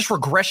and just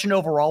regression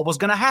overall was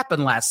going to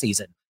happen last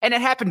season. And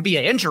it happened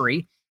via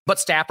injury, but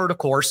Stafford, of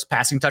course,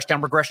 passing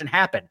touchdown regression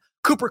happened.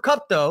 Cooper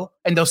Kupp, though,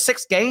 in those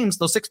 6 games,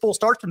 those 6 full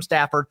starts from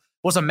Stafford,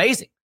 was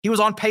amazing. He was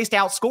on pace to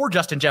outscore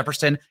Justin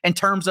Jefferson in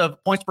terms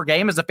of points per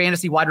game as a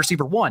fantasy wide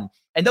receiver 1.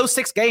 And those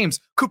 6 games,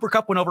 Cooper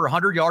Kupp went over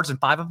 100 yards in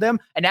 5 of them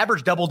and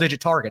averaged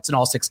double-digit targets in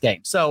all 6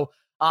 games. So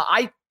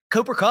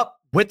Cooper Kupp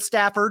with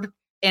Stafford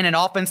in an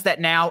offense that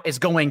now is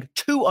going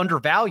too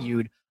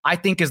undervalued, I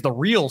think is the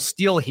real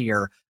steal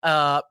here.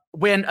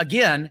 When,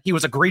 again, he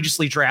was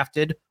egregiously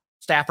drafted,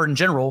 Stafford in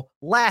general,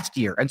 last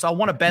year. And so I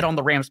want to bet on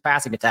the Rams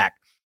passing attack.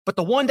 But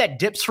the one that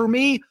dips for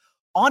me,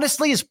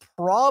 honestly, is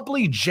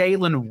probably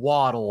Jalen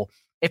Waddle,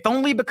 if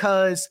only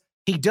because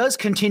he does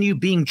continue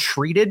being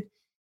treated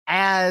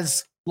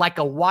as like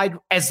the what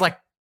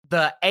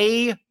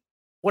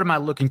am I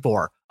looking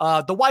for?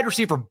 The wide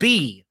receiver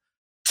B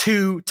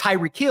to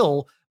Tyreek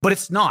Hill, but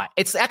it's not.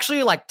 It's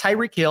actually like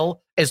Tyreek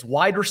Hill is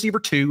wide receiver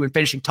 2 and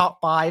finishing top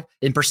 5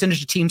 in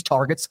percentage of teams'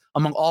 targets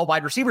among all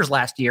wide receivers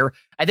last year.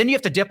 And then you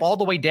have to dip all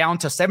the way down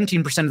to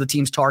 17% of the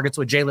team's targets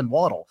with Jalen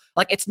Waddle.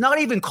 Like, it's not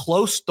even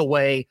close the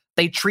way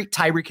they treat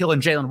Tyreek Hill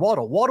and Jalen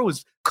Waddle. Waddle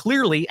is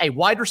clearly a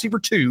wide receiver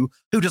 2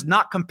 who does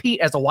not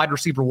compete as a wide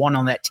receiver 1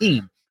 on that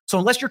team. So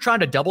unless you're trying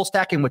to double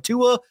stack him with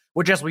Tua,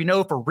 which, as we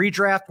know, for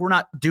redraft, we're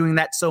not doing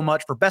that so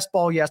much. For best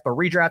ball, yes, but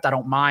redraft, I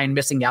don't mind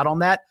missing out on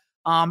that.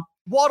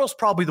 Waddle's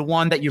probably the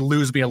one that you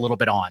lose me a little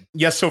bit on.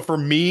 Yes. So for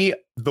me,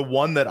 the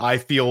one that I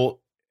feel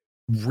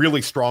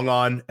really strong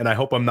on, and I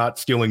hope I'm not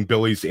stealing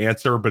Billy's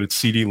answer, but it's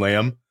CeeDee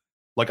Lamb.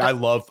 Like, I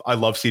love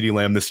CeeDee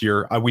Lamb this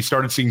year. We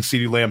started seeing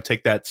CeeDee Lamb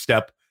take that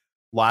step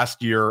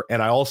last year.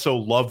 And I also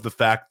love the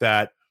fact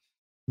that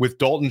with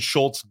Dalton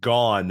Schultz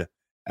gone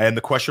and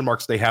the question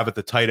marks they have at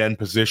the tight end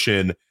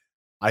position,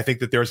 I think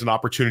that there's an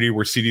opportunity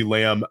where CeeDee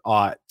Lamb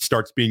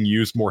starts being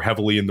used more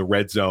heavily in the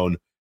red zone,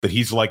 that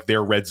he's like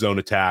their red zone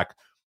attack.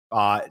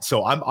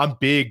 So I'm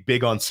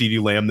big on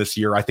CeeDee Lamb this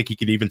year. I think he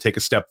could even take a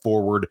step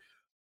forward.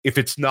 If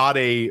it's not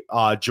a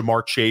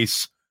Jamar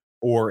Chase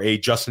or a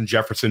Justin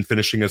Jefferson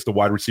finishing as the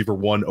wide receiver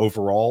 1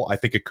 overall, I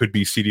think it could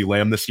be CeeDee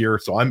Lamb this year.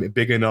 So I'm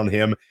big in on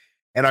him.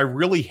 And I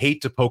really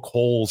hate to poke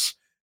holes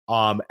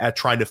at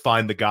trying to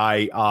find the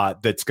guy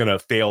that's going to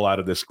fail out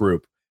of this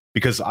group,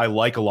 because I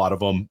like a lot of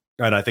them.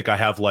 And I think I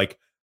have like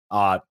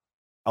a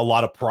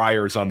lot of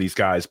priors on these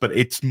guys. But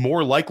it's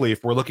more likely,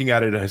 if we're looking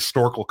at it in a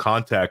historical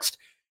context,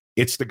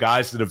 it's the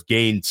guys that have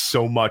gained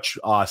so much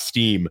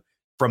steam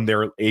from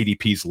their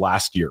ADPs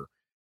last year.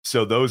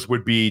 So those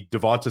would be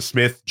Devonta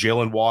Smith,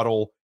 Jalen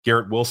Waddle,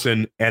 Garrett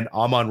Wilson, and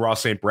Amon-Ra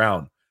St.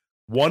 Brown.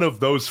 One of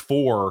those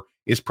 4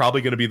 is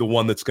probably going to be the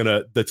one that's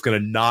going to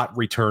not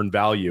return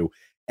value.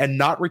 And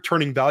not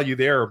returning value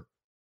there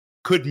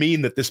could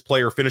mean that this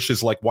player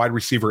finishes like wide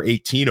receiver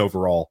 18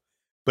 overall.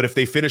 But if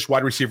they finish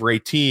wide receiver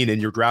 18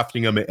 and you're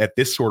drafting them at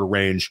this sort of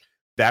range,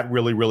 that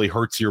really, really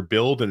hurts your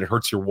build and it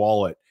hurts your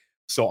wallet.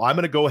 So I'm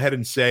going to go ahead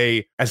and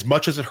say, as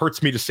much as it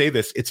hurts me to say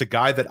this, it's a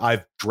guy that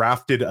I've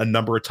drafted a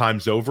number of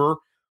times over,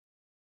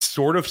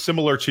 sort of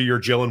similar to your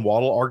Jalen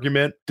Waddle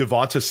argument.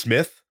 Devonta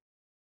Smith,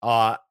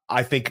 I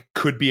think,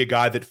 could be a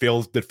guy that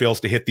fails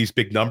to hit these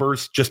big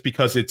numbers, just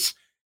because it's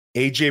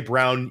AJ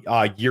Brown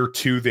year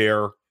 2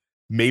 there.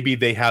 Maybe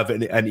they have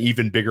an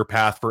even bigger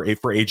path for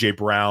AJ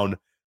Brown.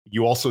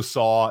 You also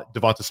saw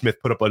Devonta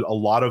Smith put up a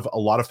lot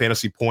of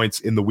fantasy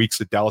points in the weeks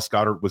that Dallas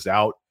Goedert was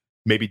out.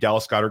 Maybe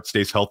Dallas Goedert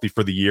stays healthy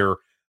for the year.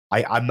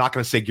 I'm not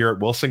going to say Garrett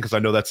Wilson, because I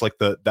know that's like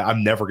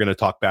I'm never going to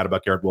talk bad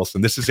about Garrett Wilson.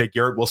 This is a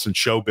Garrett Wilson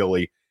show,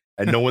 Billy,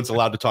 and no one's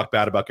allowed to talk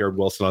bad about Garrett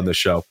Wilson on this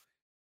show.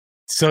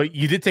 So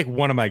you did take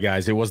one of my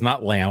guys. It was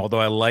not Lamb, although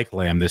I like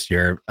Lamb this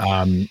year.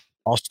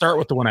 I'll start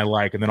with the one I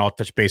like, and then I'll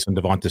touch base on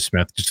Devonta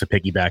Smith just to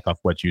piggyback off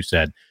what you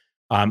said.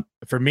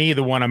 For me,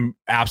 the one I'm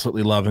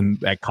absolutely loving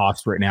at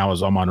cost right now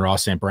is Amon-Ra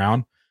St.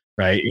 Brown.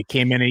 Right, it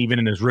came in even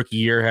in his rookie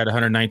year, had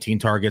 119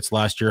 targets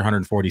last year,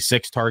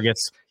 146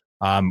 targets.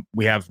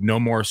 We have no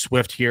more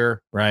Swift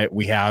here, right?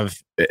 We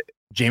have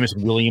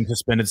Jameson Williams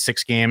suspended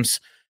 6 games.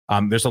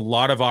 There's a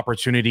lot of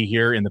opportunity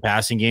here in the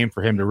passing game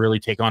for him to really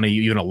take on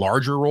even a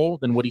larger role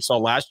than what he saw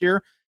last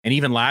year. And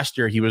even last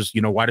year, he was,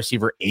 wide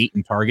receiver 8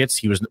 in targets.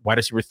 He was wide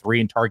receiver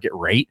 3 in target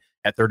rate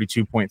at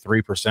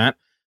 32.3%.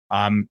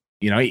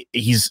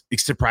 He's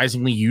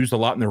surprisingly used a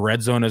lot in the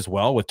red zone as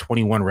well, with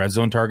 21 red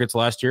zone targets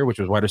last year, which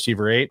was wide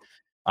receiver 8.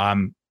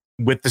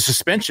 With the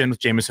suspension with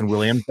Jameson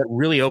Williams, that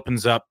really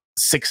opens up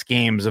 6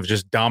 games of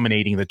just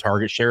dominating the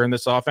target share in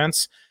this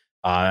offense.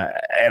 I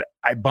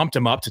bumped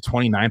him up to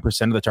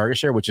 29% of the target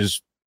share, which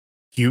is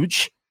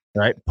huge,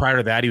 right? Prior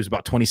to that, he was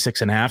about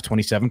 26.5,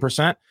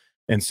 27%.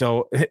 And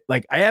so,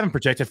 I have him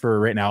projected for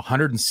right now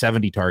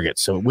 170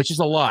 targets, which is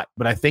a lot.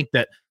 But I think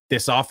that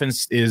this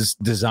offense is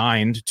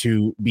designed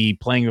to be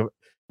playing,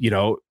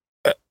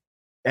 at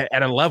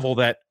a level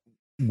that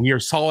we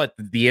saw at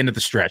the end of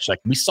the stretch.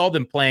 Like, we saw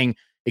them playing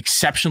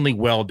exceptionally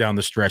well down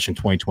the stretch in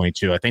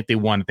 2022. I think they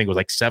won, it was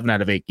like 7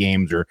 out of 8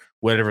 games or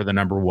whatever the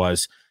number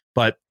was.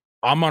 But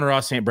Amon-Ra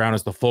St. Brown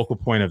is the focal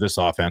point of this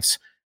offense.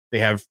 They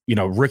have,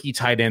 rookie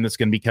tight end that's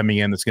going to be coming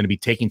in, that's going to be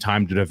taking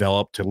time to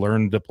develop, to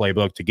learn the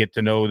playbook, to get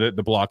to know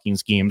the blocking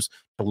schemes,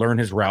 to learn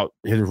his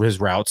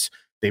routes.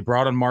 They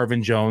brought on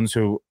Marvin Jones,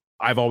 who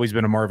I've always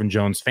been a Marvin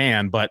Jones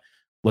fan, but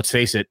let's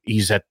face it,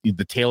 he's at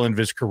the tail end of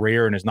his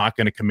career and is not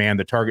going to command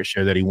the target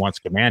share that he once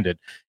commanded.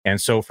 And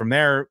so from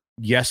there,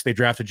 yes, they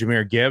drafted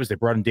Jahmyr Gibbs. They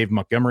brought in David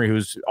Montgomery,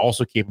 who's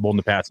also capable in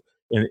the pass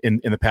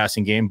in the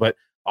passing game. But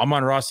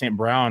Amon-Ra St.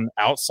 Brown,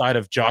 outside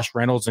of Josh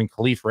Reynolds and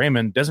Khalif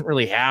Raymond, doesn't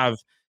really have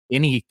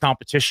any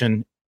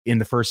competition in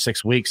the first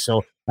 6 weeks.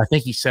 So I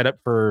think he's set up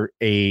for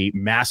a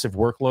massive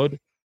workload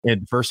in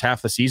the first half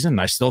of the season.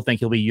 And I still think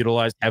he'll be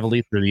utilized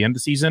heavily through the end of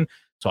the season.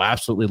 So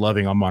absolutely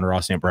loving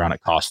Amon-Ra St. Brown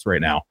at cost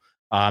right now.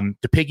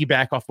 To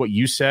piggyback off what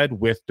you said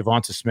with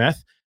Devonta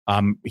Smith,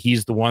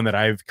 he's the one that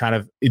I've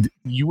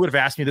you would have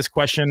asked me this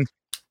question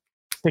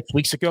 6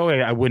 weeks ago,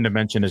 I wouldn't have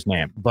mentioned his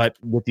name. But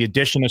with the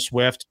addition of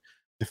Swift,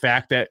 the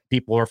fact that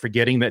people are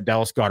forgetting that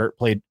Dallas Goedert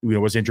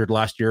was injured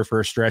last year for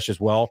a stretch as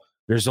well.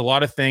 There's a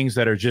lot of things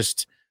that are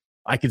just,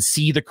 I could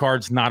see the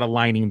cards not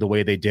aligning the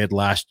way they did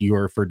last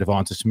year for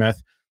Devonta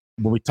Smith.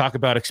 When we talk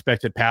about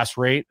expected pass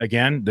rate,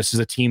 again, this is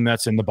a team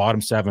that's in the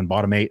bottom 7,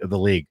 bottom 8 of the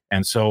league.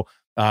 And so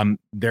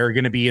they're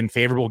going to be in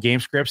favorable game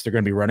scripts. They're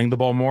going to be running the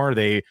ball more.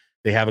 They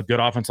have a good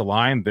offensive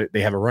line.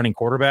 They have a running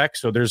quarterback.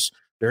 So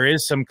there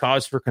is some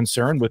cause for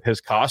concern with his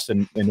cost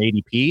and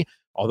ADP,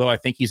 although I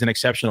think he's an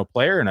exceptional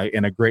player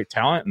and a great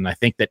talent. And I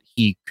think that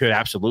he could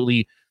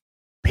absolutely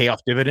pay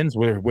off dividends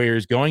where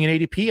he's going in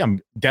ADP.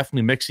 I'm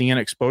definitely mixing in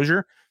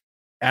exposure.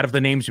 Out of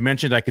the names you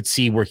mentioned, I could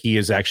see where he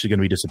is actually going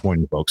to be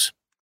disappointing folks.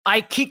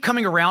 I keep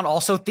coming around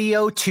also,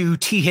 Theo, to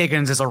T.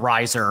 Higgins as a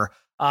riser.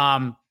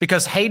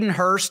 Because Hayden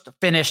Hurst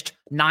finished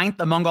 9th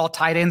among all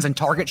tight ends in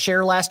target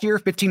share last year,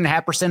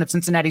 15.5% of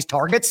Cincinnati's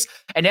targets.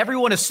 And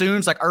everyone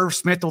assumes like Irv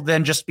Smith will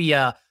then just be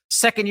a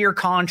second-year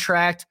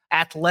contract,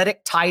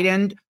 athletic tight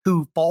end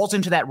who falls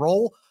into that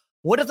role.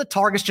 What if the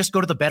targets just go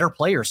to the better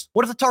players?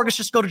 What if the targets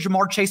just go to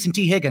Jamar Chase and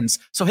T. Higgins?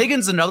 So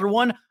Higgins is another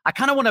one I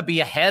kind of want to be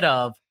ahead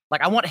of.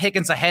 Like, I want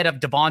Higgins ahead of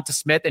Devonta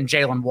Smith and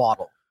Jalen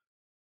Waddle.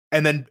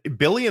 And then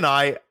Billy and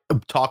I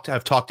have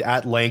talked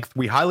at length.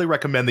 We highly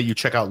recommend that you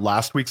check out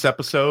last week's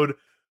episode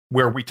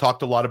where we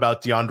talked a lot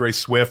about DeAndre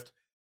Swift.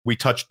 We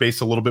touched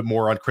base a little bit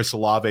more on Chris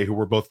Olave, who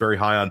we're both very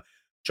high on.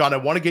 John, I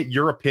want to get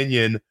your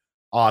opinion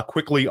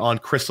quickly on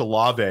Chris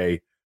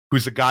Olave,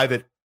 who's a guy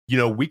that,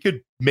 we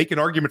could make an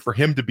argument for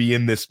him to be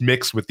in this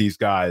mix with these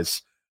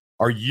guys.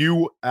 Are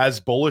you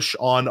as bullish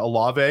on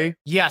Olave?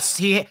 Yes,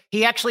 he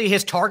actually,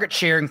 his target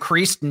share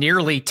increased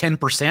nearly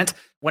 10%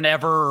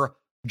 whenever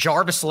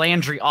Jarvis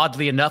Landry,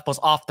 oddly enough, was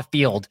off the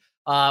field.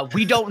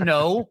 We don't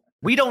know.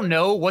 We don't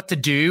know what to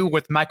do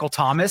with Michael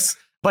Thomas,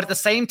 but at the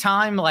same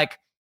time, like,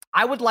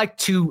 I would like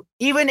to,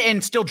 even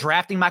in still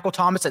drafting Michael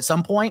Thomas at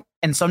some point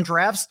in some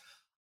drafts,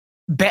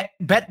 bet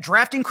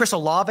drafting Chris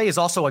Olave is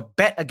also a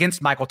bet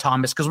against Michael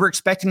Thomas because we're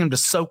expecting him to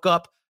soak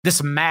up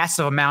this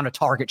massive amount of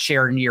target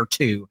share in year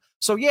 2.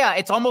 So yeah,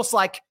 it's almost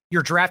like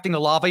you're drafting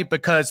Olave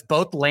because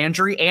both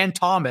Landry and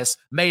Thomas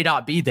may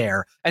not be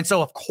there. And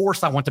so, of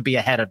course, I want to be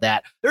ahead of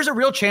that. There's a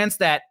real chance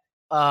that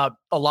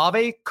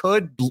Olave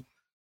could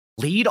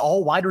lead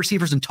all wide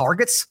receivers in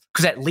targets,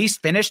 because at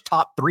least finish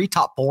top 3,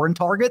 top 4 in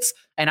targets.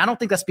 And I don't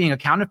think that's being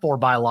accounted for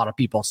by a lot of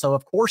people. So,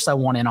 of course, I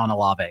want in on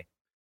Olave.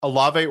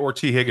 Olave or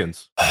T.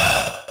 Higgins?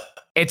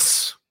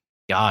 It's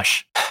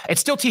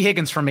still T.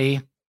 Higgins for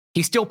me.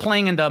 He's still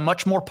playing in the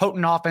much more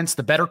potent offense,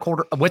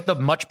 with the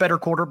much better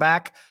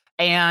quarterback,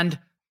 and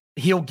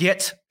he'll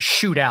get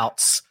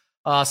shootouts.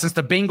 Since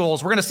the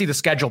Bengals, we're going to see the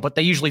schedule, but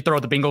they usually throw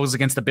the Bengals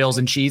against the Bills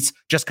and Chiefs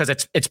just because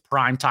it's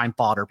prime time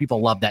fodder.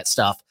 People love that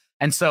stuff.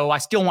 And so I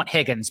still want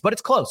Higgins, but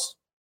it's close.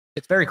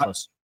 It's very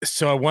close.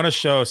 So I want to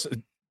show,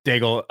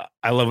 Daigle,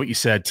 I love what you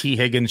said. T.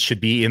 Higgins should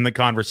be in the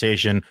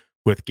conversation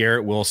with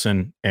Garrett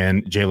Wilson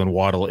and Jalen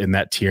Waddle in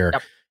that tier.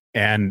 Yep.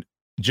 And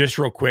just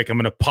real quick, I'm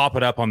going to pop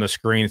it up on the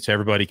screen so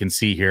everybody can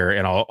see here,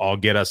 and I'll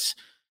get us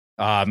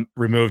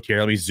removed here.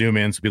 Let me zoom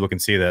in so people can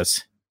see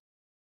this.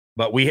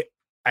 But I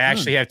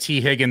actually have T.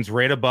 Higgins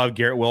right above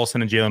Garrett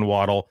Wilson and Jalen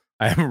Waddle.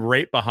 I am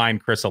right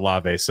behind Chris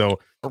Olave. So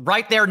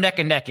right there, neck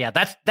and neck. Yeah,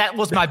 that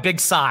was my big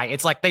sigh.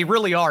 It's like they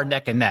really are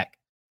neck and neck.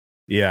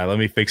 Yeah, let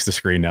me fix the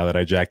screen now that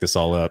I jacked this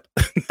all up.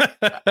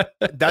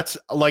 That's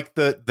like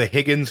the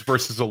Higgins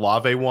versus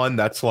Olave one.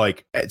 That's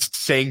like, it's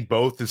saying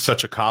both is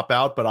such a cop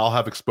out, but I'll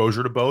have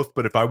exposure to both.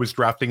 But if I was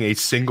drafting a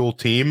single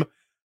team,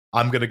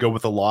 I'm going to go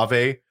with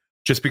Olave,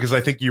 just because I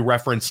think you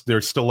referenced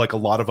there's still like a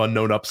lot of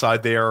unknown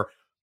upside there.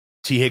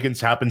 T. Higgins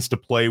happens to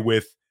play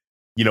with,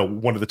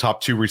 one of the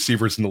top 2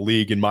 receivers in the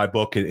league in my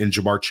book, in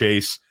Jamar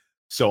Chase.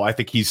 So I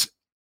think he's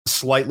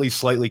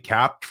slightly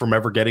capped from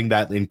ever getting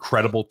that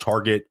incredible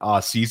target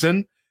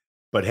season.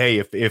 But hey,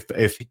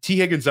 if T.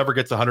 Higgins ever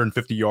gets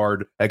 150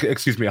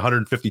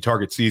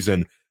 target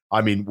season,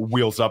 I mean,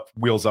 wheels up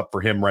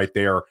for him right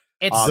there.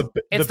 The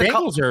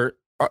Bengals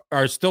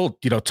are still,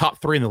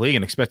 top 3 in the league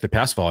in expected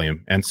pass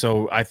volume. And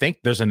so I think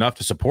there's enough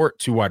to support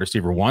 2 wide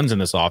receiver ones in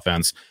this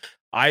offense.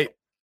 I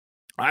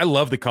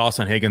love the cost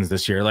on Higgins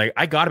this year. Like,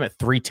 I got him at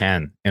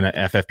 310 in a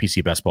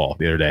FFPC best ball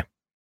the other day.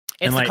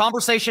 It's the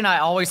conversation I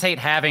always hate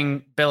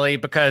having, Billy,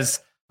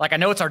 because like, I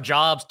know it's our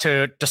jobs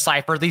to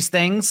decipher these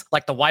things,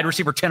 like the wide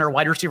receiver 10 or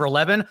wide receiver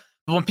 11.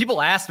 But when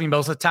people ask me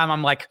most of the time,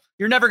 I'm like,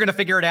 you're never going to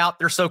figure it out.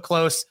 They're so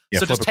close. Yeah,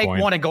 so just take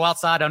one and go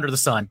outside under the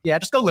sun. Yeah,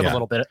 just go live a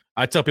little bit.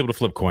 I tell people to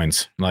flip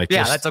coins.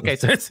 That's okay.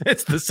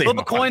 It's the same. Flip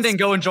a coin and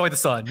go enjoy the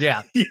sun.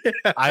 Yeah.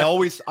 I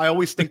always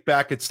think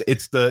back. It's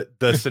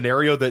the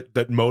scenario that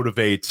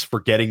motivates for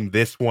getting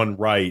this one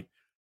right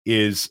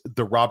is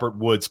the Robert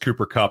Woods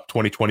Cooper Kupp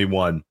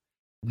 2021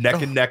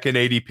 neck and neck in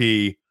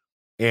ADP,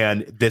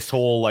 and this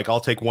whole like, I'll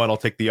take one, I'll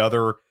take the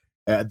other.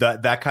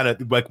 That kind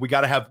of like, we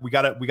gotta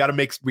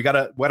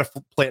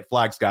plant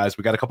flags, guys.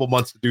 We got a couple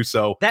months to do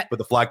so, but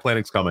the flag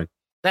planting's coming.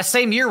 That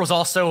same year was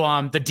also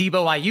the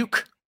Debo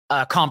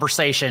Ayuk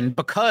conversation,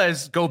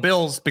 because Go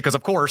Bills, because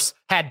of course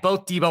had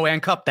both Debo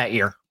and Kupp that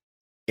year.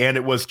 And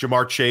it was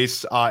Jamar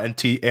Chase and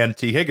T.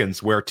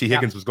 Higgins, where T.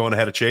 Higgins was going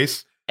ahead of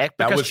Chase.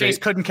 Because Chase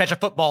couldn't catch a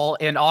football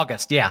in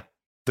August. Yeah.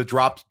 The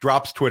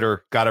drops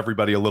Twitter got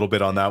everybody a little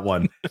bit on that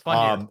one.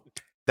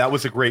 That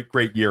was a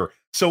great year.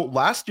 So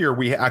last year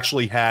we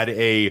actually had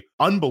a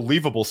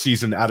unbelievable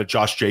season out of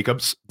Josh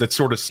Jacobs that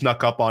sort of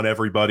snuck up on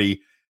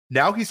everybody.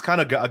 Now he's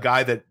kind of a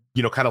guy that,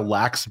 kind of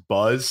lacks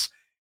buzz.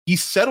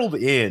 He's settled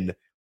in.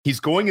 He's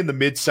going in the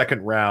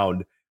mid-second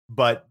round,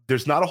 but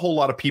there's not a whole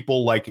lot of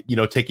people like,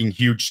 taking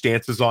huge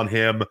stances on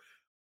him.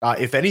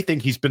 If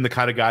anything, he's been the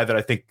kind of guy that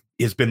I think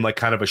has been like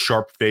kind of a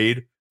sharp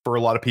fade for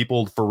a lot of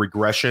people for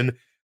regression.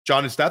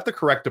 John, is that the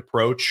correct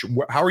approach?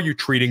 How are you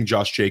treating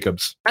Josh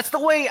Jacobs? That's the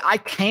way I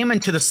came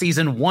into the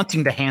season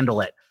wanting to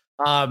handle it.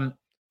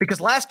 Because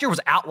last year was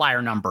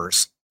outlier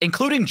numbers,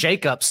 including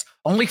Jacobs.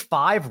 Only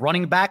 5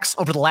 running backs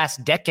over the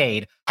last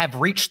decade have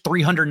reached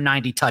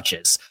 390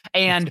 touches.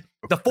 And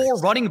the 4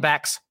 running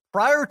backs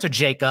prior to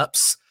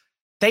Jacobs,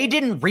 they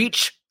didn't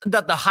reach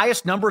the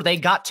highest number they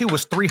got to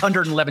was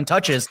 311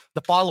 touches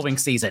the following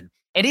season.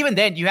 And even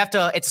then, you have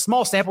to, it's a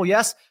small sample,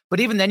 yes, but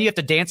even then you have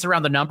to dance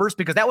around the numbers,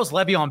 because that was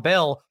Le'Veon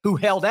Bell, who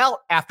held out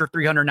after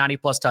 390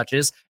 plus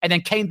touches and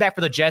then came back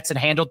for the Jets and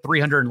handled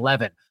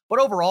 311. But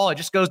overall, it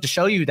just goes to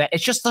show you that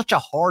it's just such a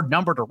hard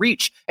number to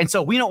reach. And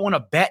so we don't want to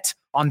bet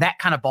on that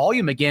kind of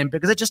volume again,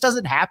 because it just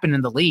doesn't happen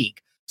in the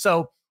league.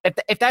 So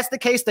if that's the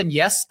case, then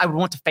yes, I would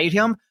want to fade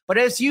him. But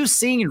as you've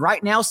seen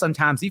right now,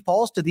 sometimes he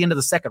falls to the end of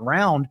the second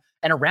round,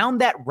 and around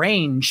that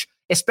range,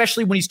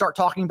 especially when you start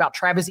talking about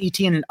Travis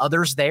Etienne and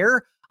others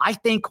there, I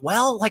think,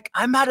 well, like,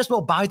 I might as well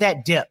buy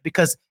that dip,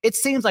 because it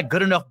seems like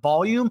good enough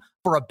volume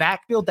for a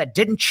backfield that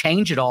didn't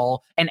change at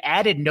all and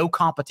added no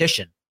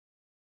competition.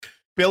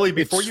 Billy,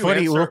 before you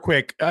answer, real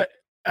quick,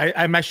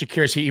 I'm actually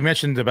curious. You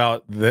mentioned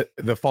about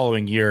the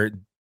following year.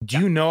 Do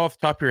you know off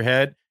the top of your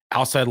head,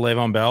 outside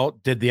Le'Veon Bell,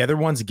 did the other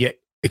ones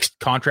get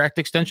contract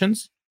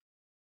extensions?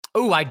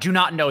 Oh, I do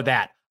not know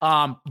that.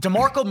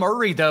 DeMarco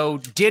Murray, though,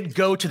 did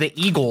go to the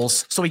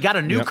Eagles, so he got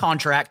a new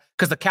contract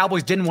because the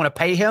Cowboys didn't want to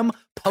pay him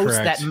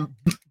post that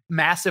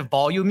massive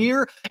volume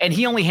year, and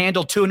he only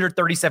handled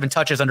 237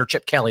 touches under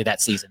Chip Kelly that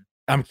season.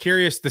 I'm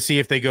curious to see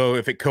if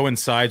it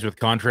coincides with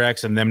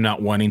contracts and them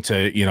not wanting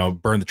to,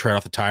 burn the tread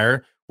off the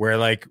tire, where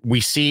like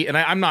we see, and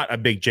I'm not a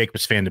big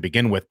Jacobs fan to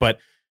begin with, but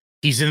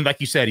he's in, like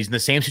you said, he's in the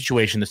same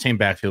situation, the same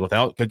backfield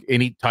without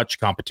any touch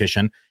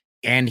competition.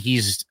 And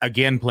he's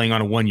again playing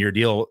on a 1-year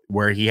deal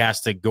where he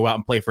has to go out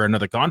and play for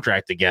another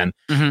contract again.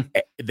 Mm-hmm.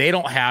 They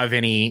don't have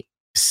any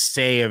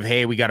say of,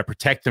 hey, we got to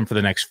protect him for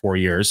the next 4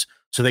 years.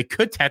 So they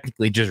could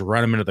technically just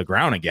run him into the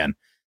ground again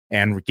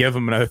and give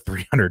him another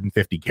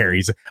 350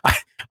 carries.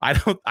 I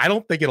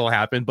don't think it'll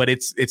happen, but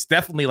it's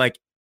definitely like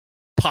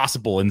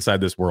possible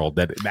inside this world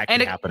that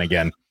can happen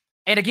again.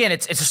 And again,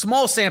 it's a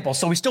small sample,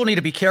 so we still need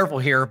to be careful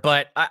here.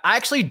 But I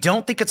actually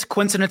don't think it's a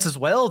coincidence as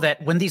well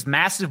that when these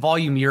massive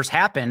volume years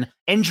happen,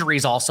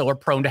 injuries also are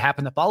prone to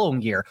happen the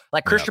following year.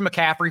 Like Christian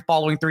McCaffrey,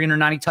 following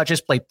 390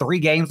 touches, played 3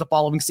 games the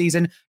following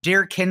season.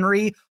 Derrick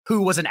Henry,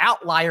 who was an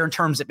outlier in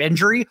terms of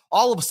injury,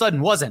 all of a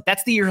sudden wasn't.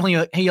 That's the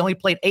year he only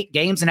played 8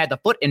 games and had the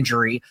foot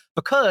injury,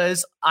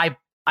 because I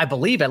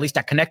believe, at least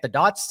I connect the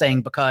dots,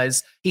 saying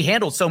because he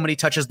handled so many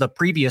touches the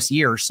previous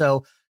year.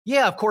 So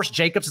Yeah, of course,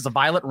 Jacobs is a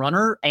violent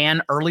runner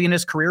and early in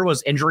his career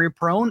was injury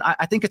prone.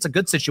 I think it's a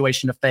good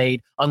situation to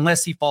fade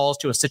unless he falls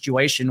to a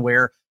situation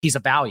where he's a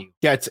value.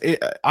 Yeah,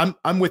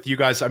 I'm with you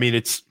guys. I mean,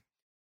 it's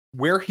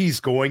where he's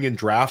going in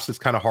drafts. It's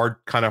kind of hard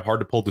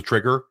to pull the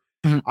trigger.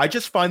 Mm-hmm. I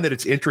just find that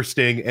it's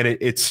interesting, and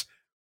it's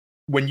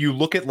when you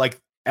look at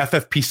like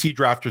FFPC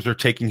drafters are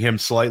taking him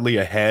slightly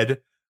ahead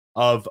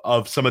of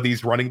some of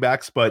these running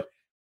backs, but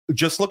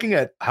just looking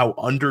at how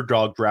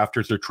underdog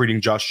drafters are treating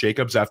Josh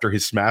Jacobs after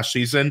his smash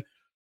season.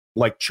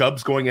 Like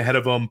Chubb's going ahead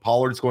of him,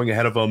 Pollard's going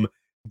ahead of him,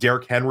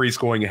 Derrick Henry's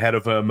going ahead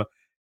of him,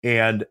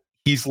 and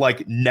he's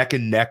like neck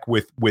and neck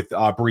with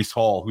Breece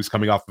Hall, who's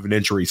coming off of an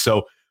injury.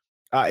 So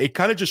it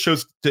kind of just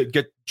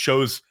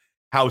shows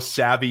how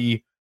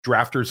savvy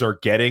drafters are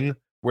getting,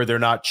 where they're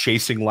not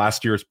chasing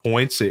last year's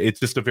points. It's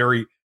just a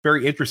very,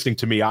 very interesting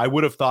to me. I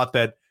would have thought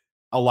that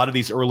a lot of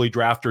these early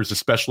drafters,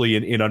 especially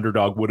in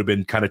underdog, would have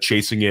been kind of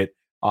chasing it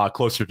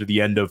closer to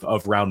the end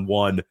of round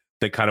one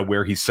than kind of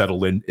where he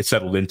settled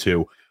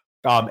into.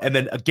 And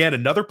then again,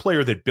 another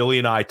player that Billy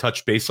and I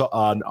touched base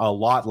on a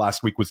lot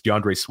last week was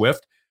DeAndre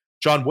Swift.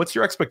 John, what's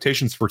your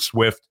expectations for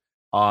Swift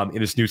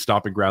in his new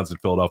stomping grounds in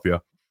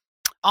Philadelphia?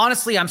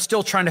 Honestly, I'm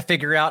still trying to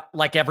figure out,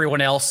 like everyone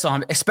else,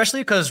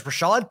 especially because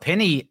Rashad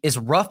Penny is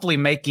roughly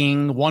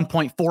making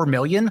 $1.4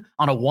 million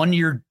on a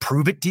 1-year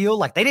prove-it deal.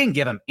 Like, they didn't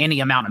give him any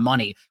amount of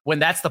money when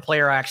that's the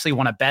player I actually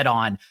want to bet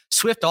on.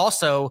 Swift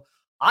also,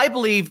 I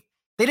believe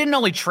they didn't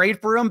only trade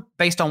for him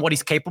based on what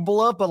he's capable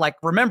of, but like,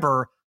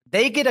 remember,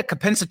 they get a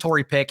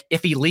compensatory pick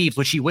if he leaves,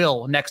 which he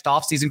will next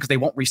offseason because they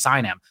won't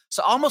re-sign him.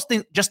 So I almost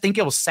think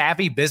it was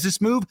savvy business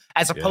move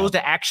as opposed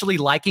to actually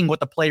liking what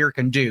the player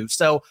can do.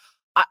 So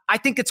I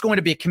think it's going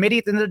to be a committee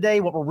at the end of the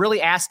day. What we're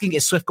really asking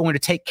is Swift going to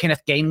take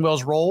Kenneth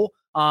Gainwell's role.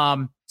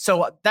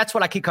 So that's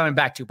what I keep coming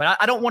back to. But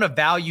I don't want to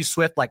value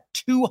Swift like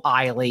too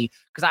highly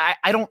because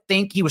I don't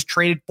think he was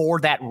traded for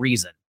that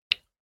reason.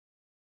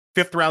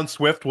 5th round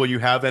Swift, will you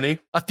have any?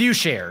 A few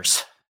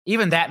shares.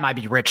 Even that might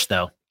be rich,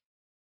 though.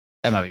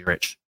 That might be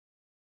rich.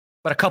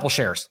 But a couple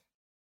shares.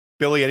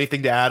 Billy,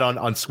 anything to add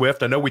on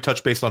Swift? I know we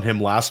touched base on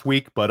him last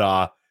week,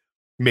 but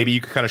maybe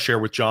you could kind of share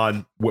with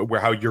John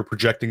where how you're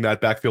projecting that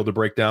backfield to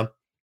break down.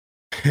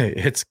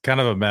 It's kind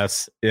of a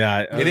mess.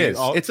 Yeah, it is.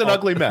 It's an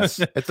ugly mess.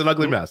 It's an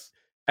ugly mess.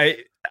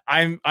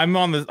 I'm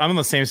on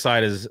the same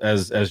side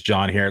as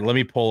John here. Let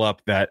me pull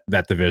up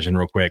that division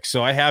real quick.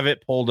 So I have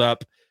it pulled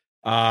up.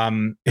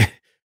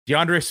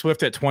 DeAndre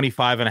Swift at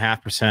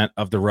 25.5%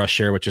 of the rush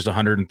share, which is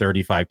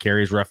 135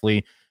 carries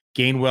roughly.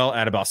 Gainwell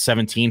at about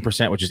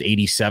 17%, which is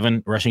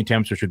 87 rushing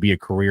attempts, which would be a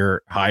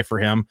career high for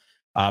him.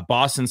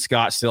 Boston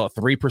Scott still at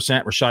 3%.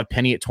 Rashad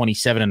Penny at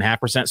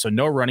 27.5%. So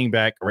no running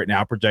back right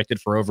now projected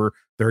for over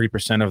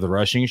 30% of the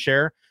rushing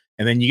share.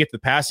 And then you get to the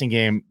passing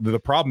game. The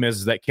problem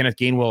is that Kenneth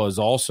Gainwell is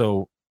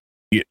also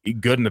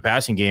good in the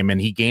passing game, and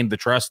he gained the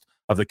trust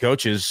of the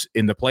coaches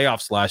in the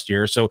playoffs last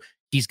year. So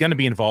he's going to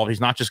be involved.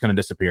 He's not just going to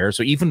disappear.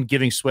 So even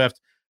giving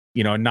Swift,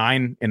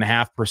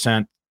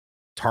 9.5%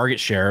 target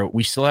share,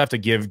 we still have to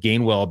give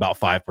Gainwell about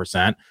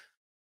 5%.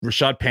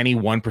 Rashad Penny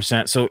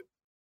 1%. So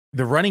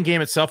the running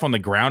game itself on the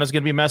ground is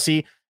going to be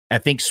messy. I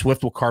think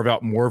Swift will carve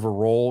out more of a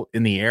role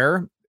in the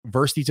air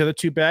versus these other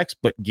two backs,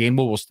 but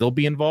Gainwell will still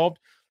be involved.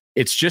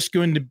 It's just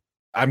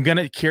I'm going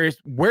to curious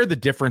where the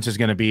difference is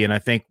going to be. And I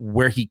think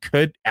where he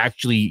could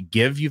actually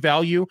give you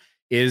value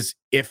is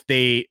if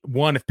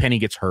Penny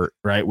gets hurt,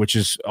 right? Which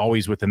is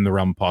always within the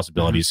realm of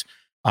possibilities.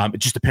 It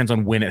just depends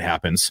on when it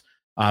happens.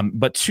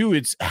 But 2,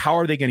 it's how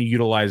are they going to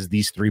utilize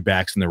these 3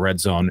 backs in the red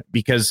zone?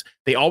 Because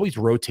they always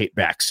rotate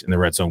backs in the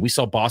red zone. We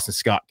saw Boston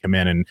Scott come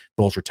in and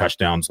vulture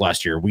touchdowns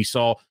last year. We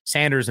saw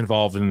Sanders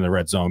involved in the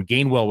red zone.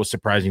 Gainwell was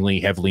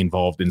surprisingly heavily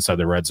involved inside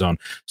the red zone.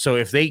 So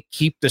if they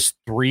keep this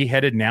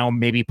 3-headed, now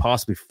maybe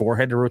possibly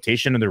 4-headed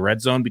rotation in the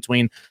red zone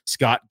between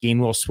Scott,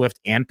 Gainwell,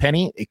 Swift, and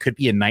Penny, it could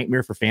be a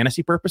nightmare for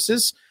fantasy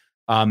purposes.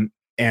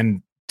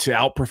 And to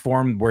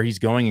outperform where he's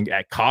going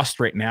at cost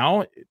right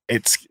now,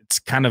 it's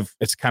kind of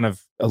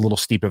a little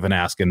steep of an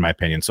ask in my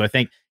opinion. So I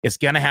think it's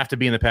going to have to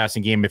be in the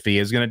passing game if he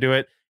is going to do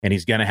it, and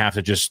he's going to have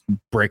to just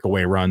break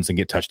away runs and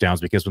get touchdowns,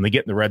 because when they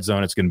get in the red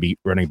zone, it's going to be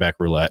running back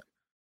roulette.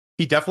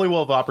 He definitely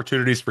will have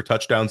opportunities for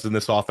touchdowns in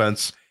this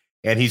offense,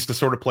 and he's the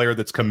sort of player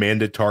that's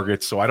commanded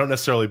targets. So I don't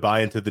necessarily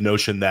buy into the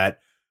notion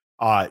that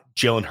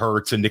Jalen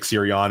Hurts and Nick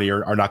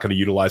Sirianni are not going to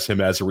utilize him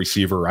as a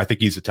receiver. I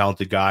think he's a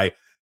talented guy.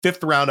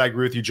 5th round, I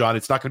agree with you, John.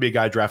 It's not going to be a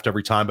guy draft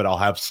every time, but I'll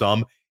have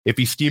some. If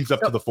he steams up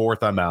to the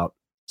 4th, I'm out.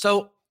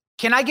 So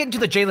can I get into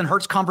the Jalen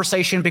Hurts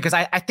conversation? Because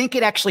I think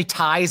it actually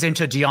ties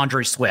into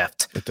DeAndre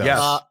Swift. It does.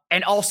 Yes.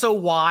 And also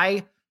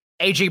why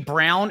A.J.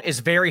 Brown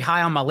is very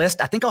high on my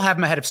list. I think I'll have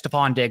him ahead of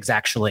Stephon Diggs,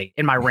 actually,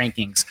 in my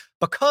rankings,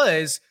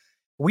 because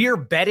we are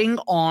betting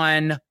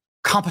on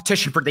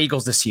competition for the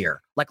Eagles this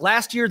year. Like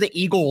last year, the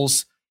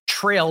Eagles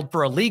trailed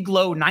for a league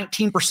low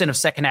 19% of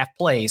second half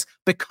plays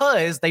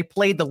because they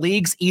played the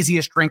league's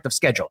easiest strength of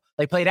schedule.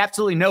 They played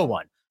absolutely no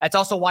one. That's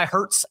also why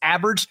Hurts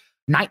averaged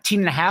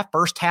 19.5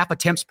 first half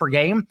attempts per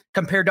game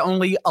compared to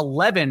only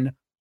 11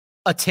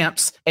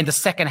 attempts in the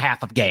second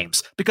half of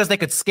games, because they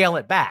could scale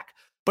it back.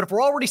 But if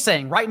we're already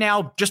saying right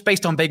now, just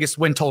based on Vegas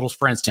win totals,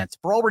 for instance,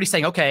 we're already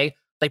saying, okay,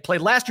 they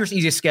played last year's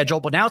easiest schedule,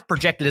 but now it's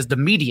projected as the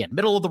median,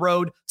 middle of the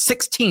road,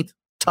 16th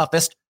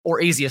toughest or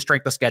easiest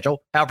strength of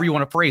schedule, however you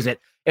want to phrase it.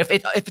 If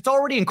it's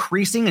already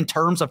increasing in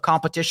terms of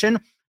competition,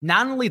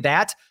 not only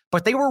that,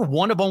 but they were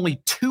one of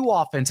only 2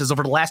 offenses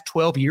over the last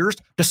 12 years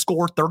to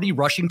score 30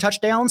 rushing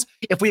touchdowns.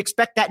 If we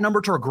expect that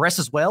number to regress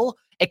as well,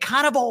 it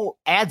kind of all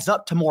adds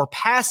up to more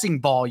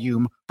passing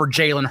volume for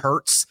Jalen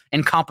Hurts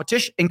in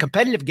competition in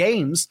competitive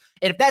games.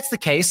 And if that's the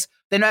case,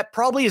 then that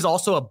probably is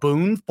also a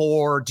boon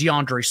for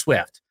DeAndre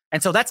Swift.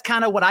 And so that's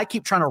kind of what I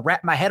keep trying to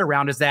wrap my head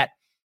around, is that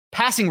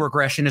passing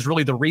regression is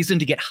really the reason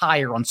to get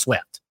higher on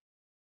Swift.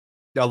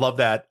 I love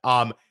that.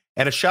 And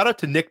a shout out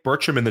to Nick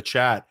Burcham in the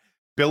chat.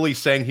 Billy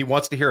saying he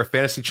wants to hear a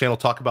Fantasy Channel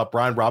talk about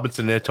Brian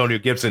Robinson and Antonio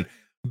Gibson.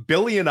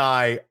 Billy and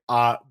I,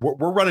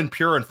 we're running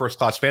pure in First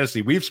Class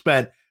Fantasy. We've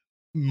spent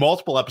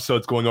multiple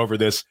episodes going over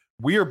this.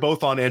 We are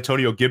both on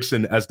Antonio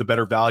Gibson as the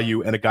better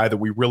value and a guy that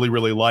we really,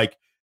 really like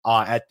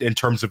in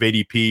terms of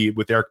ADP,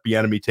 with Eric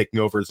Bieniemy taking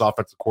over as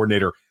offensive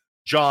coordinator.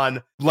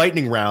 John,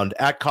 lightning round,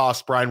 at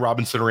cost, Brian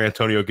Robinson or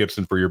Antonio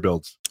Gibson for your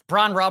builds?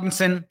 Brian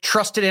Robinson,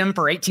 trusted him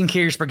for 18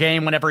 carries per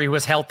game whenever he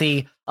was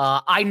healthy.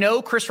 I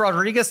know Chris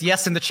Rodriguez,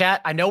 yes, in the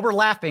chat. I know we're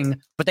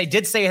laughing, but they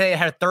did say they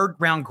had a 3rd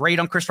round grade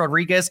on Chris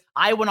Rodriguez.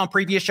 I went on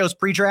previous shows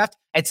pre-draft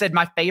and said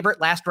my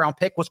favorite last round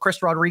pick was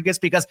Chris Rodriguez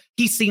because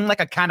he seemed like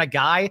a kind of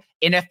guy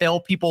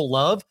NFL people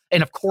love.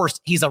 And of course,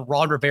 he's a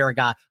Ron Rivera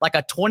guy, like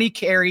a 20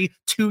 carry,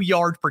 2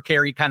 yards per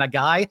carry kind of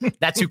guy.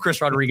 That's who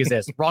Chris Rodriguez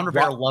is. Ron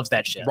Rivera loves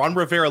that shit. Ron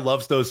Rivera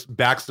loves those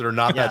backs that are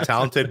not that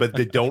talented, but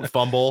they don't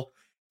fumble.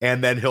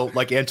 And then he'll,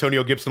 like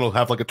Antonio Gibson, will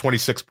have like a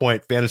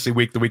 26-point fantasy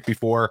week the week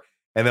before,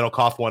 and then he'll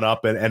cough one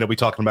up, and he'll be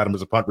talking about him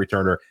as a punt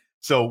returner.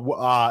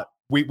 So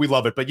we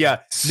love it. But yeah,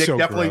 Nick, so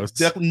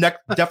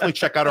definitely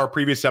check out our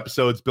previous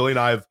episodes. Billy and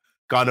I have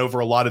gone over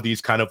a lot of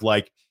these kind of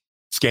like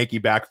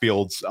skanky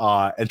backfields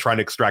and trying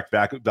to extract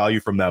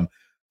value from them.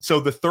 So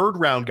the 3rd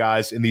round,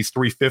 guys, in these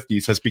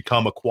 350s has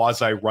become a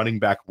quasi running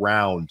back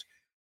round.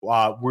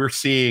 We're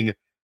seeing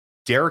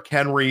Derrick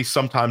Henry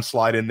sometimes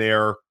slide in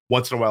there.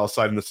 Once in a while,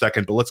 slide in the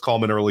 2nd, but let's call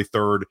him an early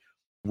 3rd.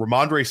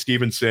 Ramondre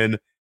Stevenson,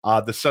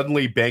 the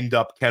suddenly banged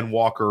up Ken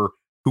Walker,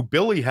 who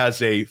Billy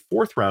has a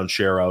 4th round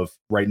share of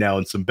right now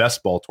in some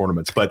best ball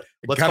tournaments. But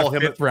let's call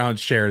him a 5th round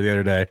share the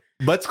other day.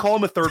 Let's call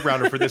him a 3rd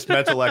rounder for this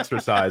mental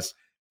exercise.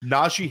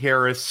 Najee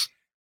Harris,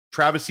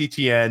 Travis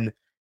Etienne,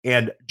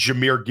 and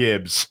Jahmyr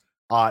Gibbs.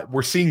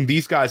 We're seeing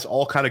these guys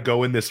all kind of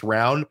go in this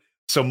round.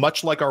 So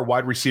much like our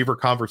wide receiver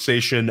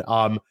conversation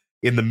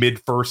in the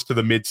mid 1st to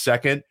the mid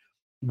 2nd,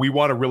 we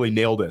want to really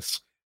nail this.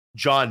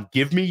 John,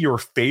 give me your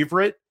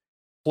favorite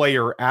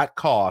player at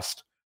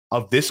cost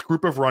of this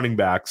group of running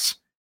backs,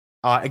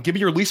 and give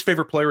me your least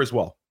favorite player as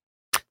well.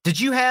 Did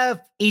you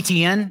have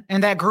Etienne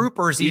in that group,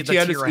 or is he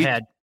the tier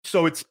ahead?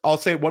 So I'll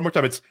say it one more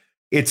time.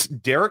 It's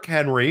Derrick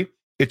Henry,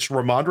 it's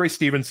Ramondre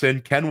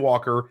Stevenson, Ken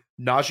Walker,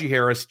 Najee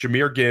Harris,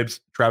 Jahmyr Gibbs,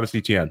 Travis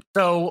Etienne.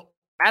 So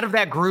out of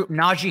that group,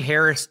 Najee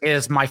Harris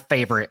is my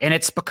favorite, and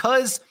it's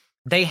because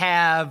they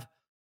have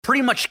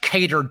pretty much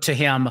catered to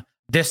him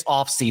this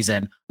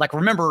offseason. Like,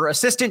 remember,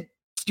 assistant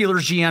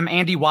Steelers GM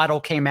Andy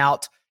Weidel came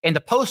out in the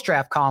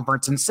post-draft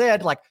conference and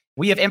said, like,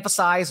 we have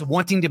emphasized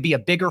wanting to be a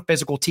bigger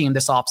physical team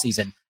this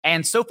offseason.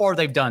 And so far,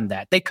 they've done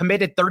that. They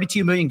committed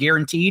 $32 million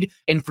guaranteed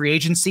in free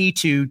agency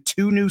to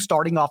 2 new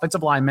starting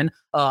offensive linemen,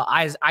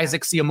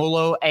 Isaac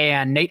Seumalo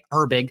and Nate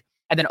Herbig,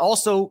 and then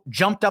also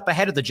jumped up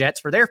ahead of the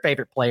Jets for their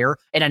favorite player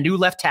and a new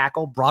left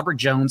tackle, Broderick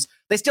Jones.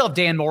 They still have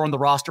Dan Moore on the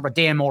roster, but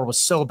Dan Moore was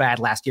so bad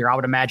last year. I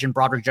would imagine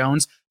Broderick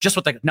Jones, just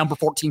with the number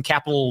 14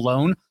 capital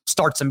alone,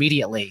 starts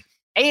immediately.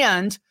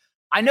 And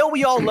I know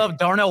we all love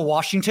Darnell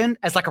Washington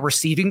as like a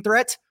receiving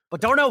threat, but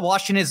Darnell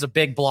Washington is a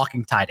big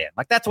blocking tight end.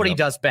 Like, that's what he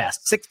does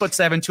best.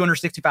 6'7",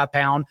 265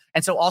 pounds.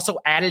 And so also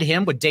added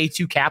him with day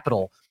 2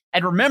 capital.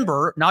 And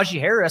remember, Najee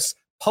Harris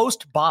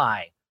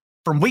post-bye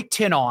from week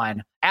 10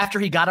 on, after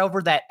he got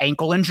over that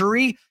ankle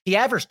injury, he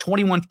averaged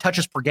 21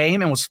 touches per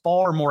game and was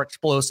far more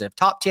explosive.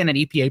 Top 10 in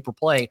EPA per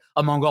play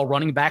among all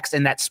running backs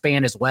in that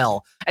span as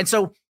well. And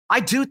so I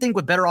do think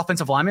with better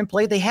offensive lineman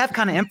play, they have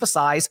kind of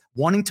emphasized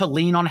wanting to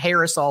lean on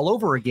Harris all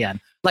over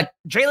again. Like,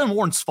 Jaylen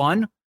Warren's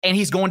fun, and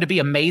he's going to be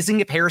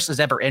amazing if Harris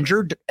is ever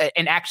injured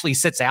and actually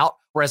sits out,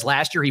 whereas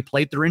last year he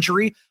played through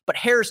injury. But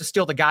Harris is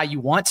still the guy you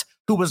want,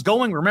 who was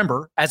going,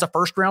 remember, as a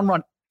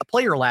first-round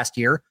player last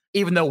year,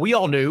 even though we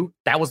all knew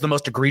that was the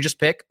most egregious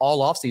pick all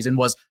offseason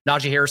was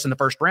Najee Harris in the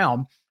first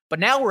round. But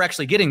now we're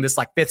actually getting this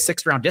like 5th,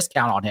 6th round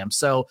discount on him.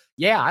 So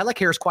yeah, I like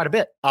Harris quite a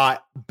bit.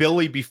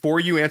 Billy, before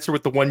you answer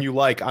with the one you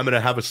like, I'm going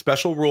to have a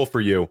special rule for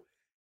you.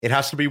 It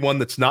has to be one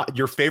that's not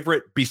your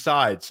favorite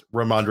besides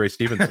Ramondre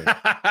Stevenson.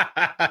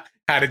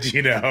 How did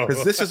you know?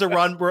 Because this is a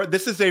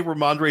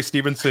Ramondre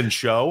Stevenson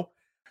show.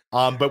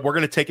 But we're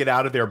going to take it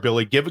out of there,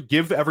 Billy.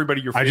 Give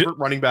everybody your favorite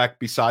running back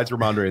besides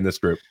Ramondre in this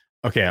group.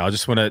 Okay, I'll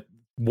just want to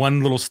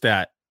one little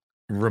stat.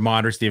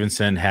 Ramondre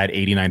Stevenson had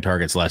 89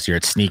 targets last year.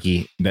 It's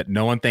sneaky that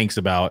no one thinks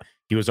about.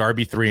 He was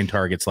RB3 in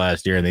targets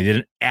last year, and they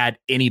didn't add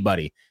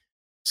anybody.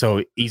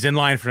 So he's in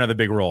line for another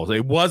big role. So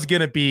it was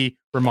going to be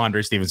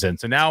Ramondre Stevenson.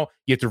 So now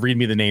you have to read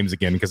me the names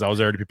again because I was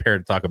already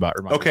prepared to talk about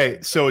Ramondre. Okay,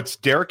 so it's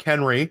Derrick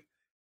Henry,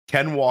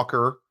 Ken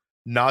Walker,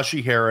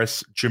 Najee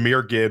Harris,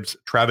 Jahmyr Gibbs,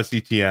 Travis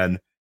Etienne.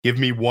 Give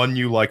me one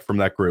you like from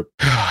that group.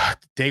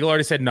 Daigle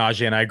already said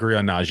Najee, and I agree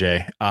on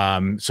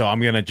Najee. So I'm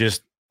gonna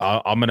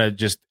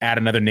just add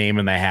another name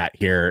in the hat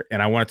here,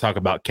 and I want to talk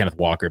about Kenneth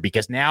Walker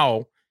because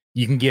now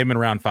you can get him in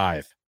round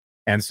 5.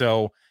 And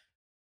so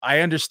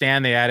I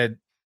understand they added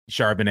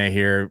Charbonnet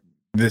here.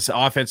 This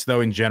offense, though,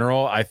 in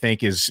general, I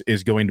think is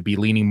going to be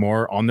leaning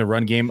more on the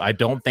run game. I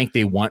don't think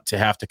they want to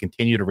have to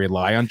continue to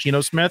rely on Geno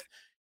Smith.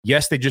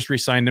 Yes, they just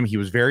re-signed him. He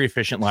was very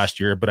efficient last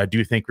year, but I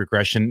do think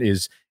regression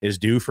is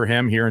due for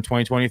him here in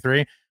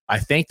 2023. I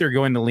think they're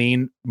going to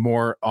lean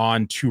more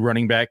on 2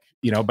 running back,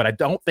 but I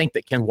don't think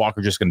that Ken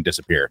Walker just going to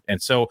disappear.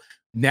 And so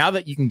now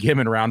that you can get him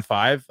in round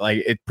 5,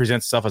 like it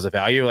presents itself as a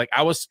value. Like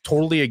I was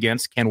totally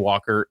against Ken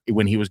Walker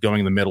when he was going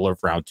in the middle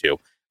of round 2.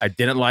 I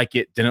didn't like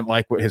it. Didn't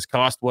like what his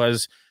cost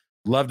was.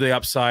 Loved the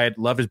upside.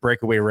 Loved his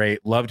breakaway rate.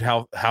 Loved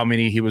how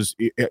many he was,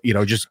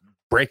 just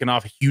breaking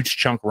off huge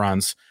chunk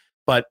runs.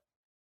 But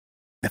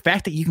the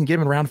fact that you can get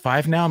him in round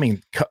 5 now, I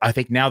mean, I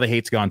think now the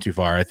hate's gone too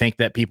far. I think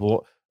that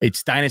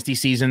it's dynasty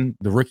season.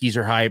 The rookies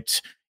are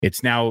hyped.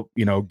 It's now,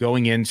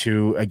 going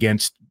into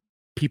against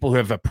people who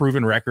have a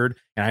proven record.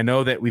 And I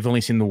know that we've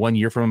only seen the 1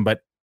 year from him,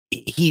 but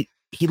he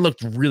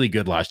looked really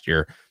good last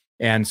year.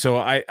 And so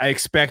I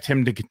expect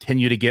him to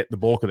continue to get the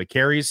bulk of the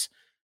carries.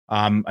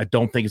 I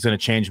don't think it's going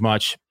to change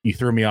much. You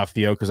threw me off,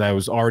 Theo, because I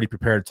was already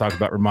prepared to talk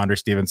about Ramondre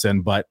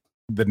Stevenson, but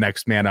the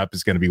next man up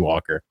is going to be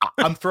Walker.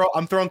 I'm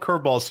throwing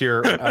curveballs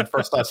here on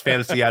First Class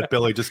Fantasy at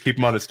Billy. Just keep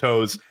him on his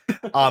toes.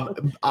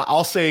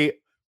 I'll say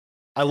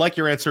I like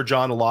your answer,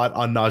 John, a lot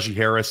on Najee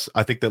Harris.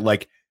 I think that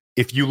like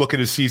if you look at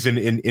his season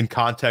in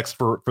context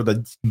for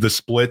the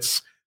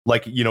splits,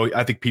 like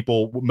I think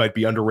people might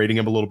be underrating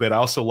him a little bit. I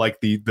also like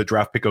the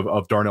draft pick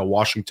of Darnell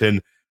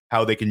Washington,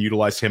 how they can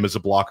utilize him as a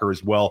blocker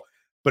as well.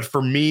 But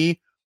for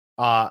me,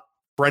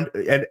 Brent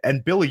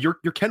and Billy, your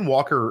Ken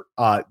Walker,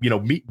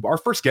 our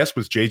first guest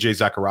was JJ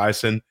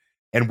Zachariason,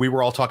 and we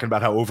were all talking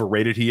about how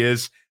overrated he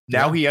is.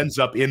 Now he ends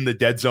up in the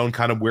dead zone,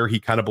 kind of where he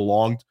kind of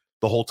belonged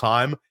the whole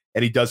time,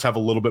 and he does have a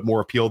little bit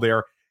more appeal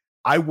there.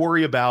 I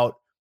worry about,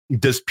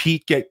 does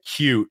Pete get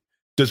cute?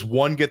 Does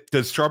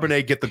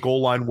Charbonnet get the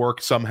goal line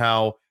work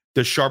somehow?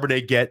 Does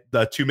Charbonnet get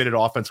the 2-minute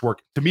offense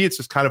work? To me, it's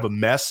just kind of a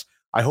mess.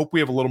 I hope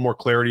we have a little more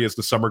clarity as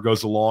the summer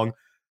goes along.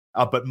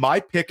 But my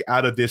pick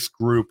out of this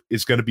group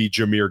is going to be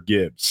Jahmyr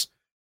Gibbs.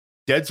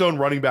 Dead zone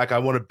running back, I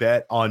want to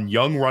bet on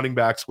young running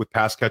backs with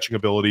pass catching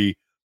ability.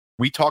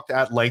 We talked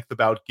at length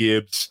about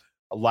Gibbs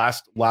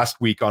last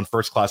week on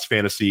First Class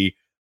Fantasy.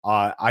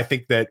 I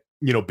think that,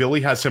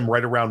 Billy has him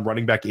right around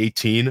running back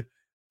 18.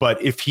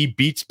 But if he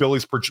beats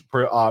Billy's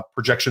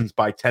projections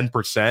by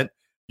 10%,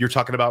 you're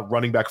talking about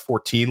running back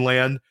 14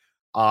 land.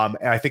 And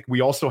I think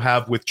we also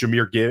have with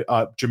Jahmyr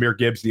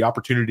Gibbs the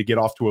opportunity to get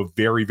off to a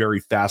very, very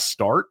fast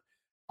start.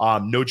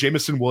 No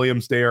Jameson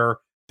Williams there.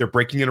 They're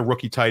breaking in a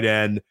rookie tight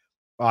end.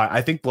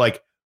 I think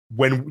like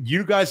when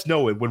you guys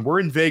know it, when we're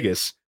in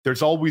Vegas,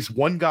 there's always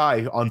one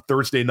guy on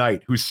Thursday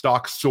night whose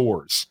stock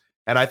soars.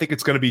 And I think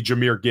it's going to be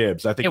Jahmyr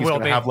Gibbs. I think he's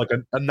going to have like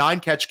a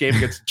 9-catch game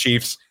against the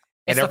Chiefs.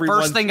 It's the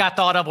first thing I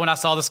thought of when I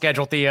saw the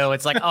schedule, Theo.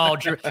 It's like, oh,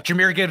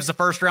 Jahmyr Gibbs is the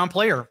first-round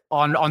player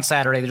on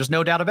Saturday. There's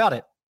no doubt about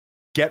it.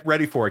 Get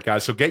ready for it,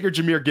 guys. So get your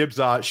Jahmyr Gibbs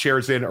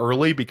shares in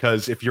early,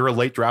 because if you're a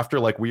late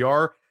drafter like we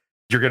are,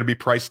 you're going to be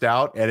priced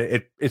out.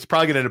 And it's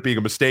probably going to end up being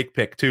a mistake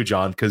pick too,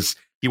 John, because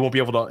he won't be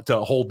able to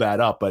hold that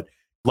up. But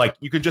like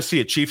you can just see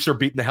it. Chiefs are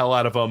beating the hell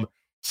out of him.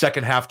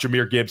 Second half,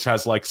 Jahmyr Gibbs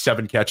has like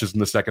 7 catches in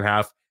the second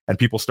half, and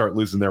people start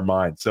losing their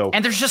mind.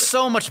 And there's just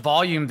so much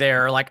volume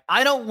there. Like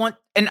I don't want,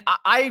 and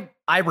I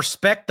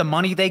respect the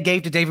money they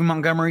gave to David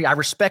Montgomery. I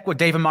respect what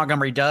David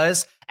Montgomery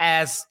does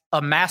as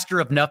a master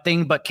of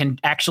nothing, but can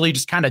actually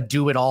just kind of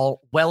do it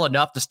all well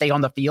enough to stay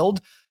on the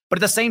field. But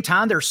at the same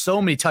time, there's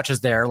so many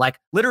touches there, like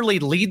literally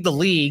lead the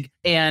league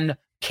in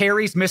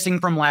carries missing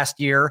from last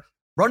year,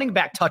 running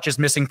back touches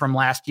missing from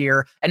last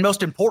year, and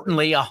most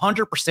importantly,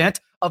 100%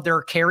 of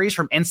their carries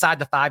from inside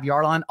the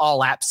 5-yard line,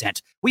 all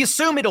absent. We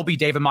assume it'll be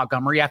David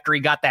Montgomery after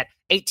he got that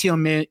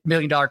 $18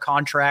 million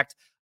contract.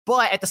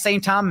 But at the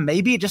same time,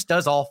 maybe it just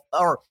does all,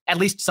 or at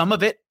least some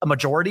of it, a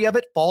majority of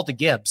it, fall to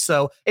Gibbs.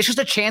 So it's just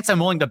a chance I'm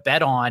willing to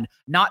bet on,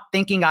 not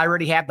thinking I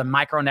already have the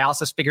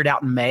microanalysis figured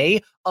out in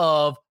May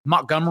of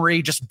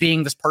Montgomery just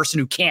being this person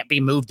who can't be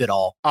moved at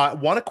all. I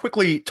want to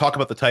quickly talk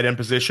about the tight end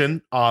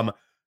position.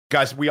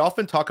 Guys, we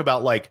often talk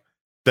about like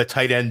the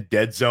tight end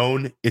dead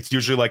zone. It's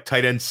usually like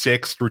tight end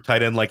 6 through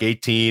tight end like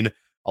 18.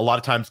 A lot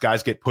of times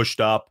guys get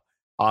pushed up.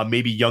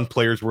 Maybe young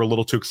players were a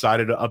little too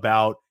excited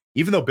about,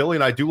 even though Billy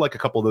and I do like a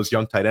couple of those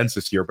young tight ends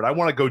this year. But I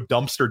want to go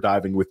dumpster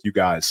diving with you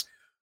guys.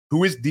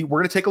 We're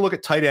going to take a look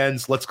at tight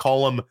ends. Let's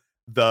call them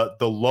the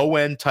low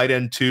end tight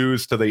end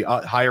 2s to the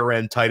higher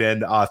end tight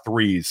end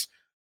 3s.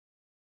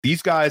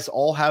 These guys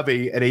all have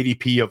an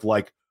ADP of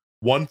like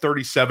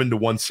 137 to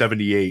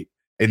 178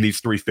 in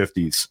these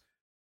 350s.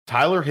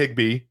 Tyler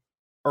Higbee,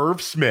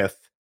 Irv Smith,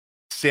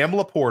 Sam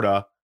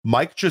Laporta,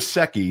 Mike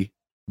Gesicki,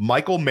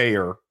 Michael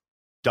Mayer,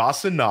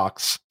 Dawson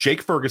Knox,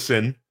 Jake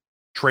Ferguson,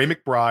 Trey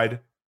McBride,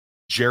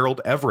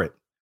 Gerald Everett.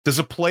 Does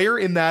a player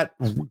in that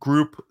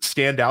group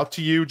stand out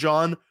to you,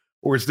 John?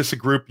 Or is this a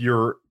group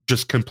you're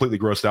just completely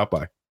grossed out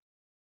by?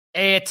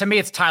 To me,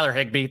 it's Tyler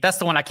Higbee. That's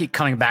the one I keep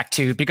coming back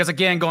to because,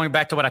 again, going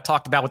back to what I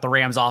talked about with the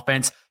Rams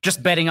offense,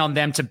 just betting on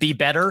them to be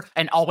better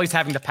and always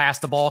having to pass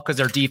the ball because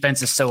their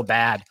defense is so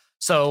bad.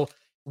 So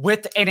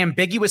with an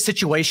ambiguous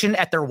situation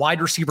at their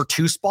wide receiver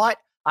 2 spot,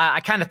 I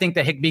kind of think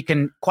that Higbee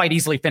can quite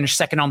easily finish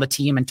second on the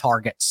team in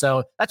targets.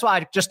 So that's why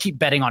I just keep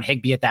betting on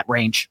Higbee at that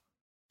range.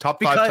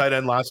 Top 5 tight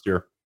end last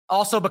year.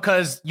 Also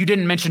because you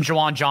didn't mention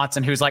Juwan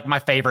Johnson, who's like my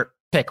favorite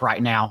pick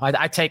right now.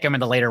 I take him in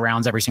the later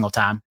rounds every single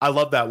time. I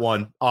love that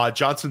one.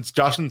 Johnson's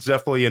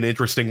definitely an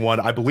interesting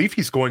one. I believe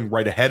he's going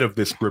right ahead of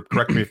this group.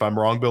 Correct me if I'm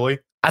wrong, Billy.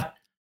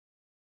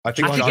 I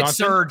think it's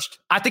surged.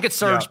 I think it's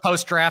surged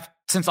post draft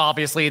since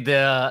obviously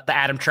the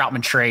Adam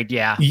Troutman trade.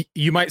 Yeah,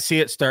 you might see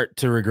it start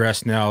to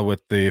regress now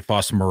with the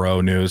Foster Moreau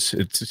news.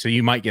 So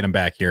you might get him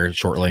back here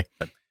shortly.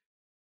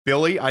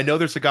 Billy, I know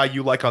there's a guy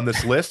you like on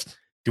this list.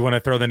 Do you want to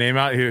throw the name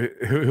out?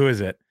 Who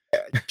is it?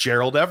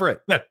 Gerald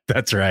Everett.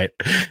 That's right.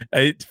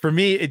 For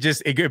me,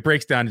 it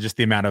breaks down to just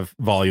the amount of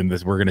volume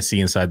that we're going to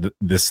see inside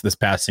this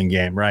passing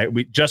game, right?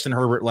 Justin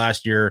Herbert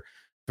last year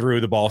threw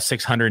the ball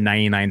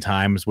 699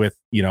 times with,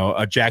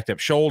 a jacked up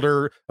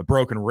shoulder, a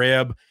broken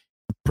rib.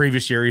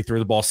 Previous year, he threw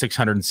the ball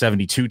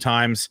 672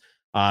 times.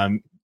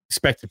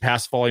 Expected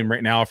pass volume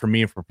right now for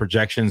me for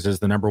projections is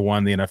the number 1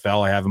 in the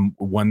NFL. I have him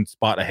 1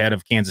 spot ahead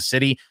of Kansas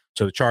City.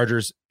 So the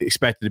Chargers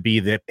expected to be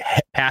the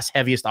pass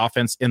heaviest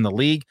offense in the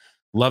league.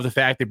 Love the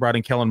fact they brought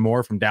in Kellen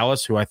Moore from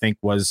Dallas, who I think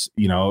was,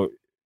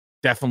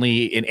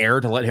 definitely an error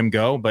to let him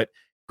go, but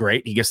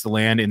great. He gets to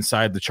land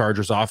inside the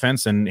Chargers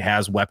offense and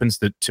has weapons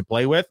to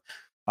play with.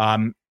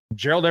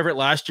 Gerald Everett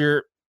last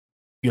year,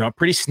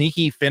 pretty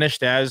sneaky,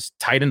 finished as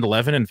tight end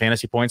 11 in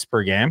fantasy points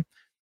per game.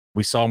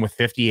 We saw him with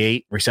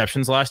 58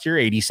 receptions last year,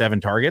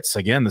 87 targets.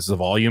 Again, this is a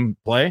volume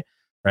play,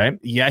 right?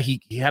 Yeah,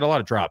 he had a lot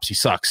of drops. He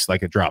sucks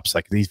like it drops.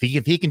 Like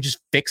if he can just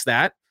fix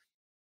that,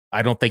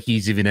 I don't think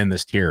he's even in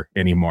this tier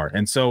anymore.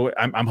 And so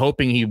I'm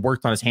hoping he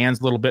worked on his hands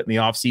a little bit in the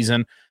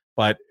offseason.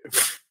 But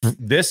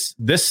this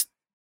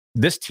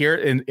tier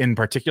in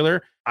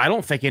particular, I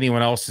don't think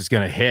anyone else is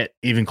going to hit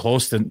even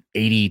close to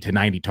 80 to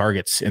 90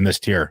 targets in this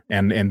tier.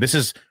 And this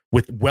is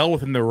well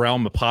within the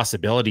realm of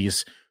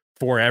possibilities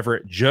for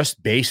Everett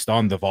just based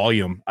on the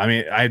volume. I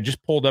mean, I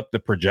just pulled up the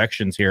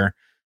projections here.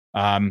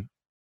 I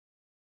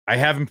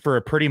have him for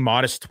a pretty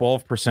modest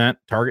 12%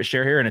 target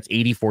share here, and it's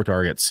 84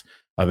 targets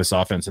of this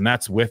offense. And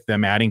that's with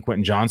them adding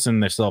Quentin Johnson.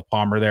 They still have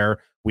Palmer there.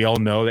 We all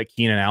know that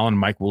Keenan Allen and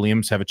Mike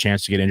Williams have a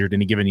chance to get injured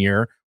any given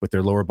year with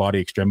their lower body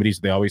extremities.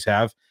 They always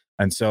have.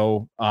 And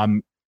so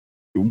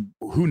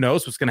who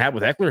knows what's going to happen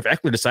with Eckler if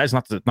Eckler decides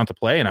not to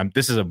play. And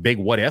this is a big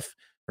what if,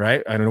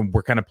 right? I don't know.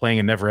 We're kind of playing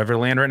in never ever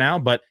land right now,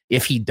 but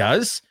if he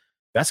does,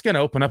 that's going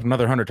to open up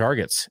another 100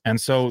 targets. And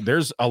so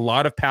there's a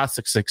lot of paths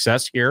to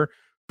success here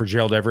for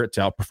Gerald Everett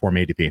to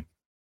outperform ADP.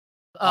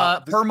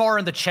 Permar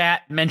in the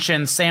chat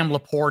mentioned Sam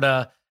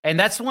Laporta. And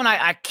that's when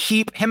I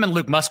keep him and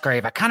Luke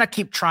Musgrave. I kind of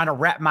keep trying to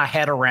wrap my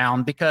head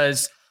around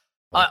because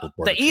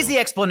the easy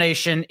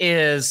explanation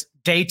is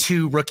day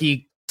 2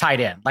 rookie tight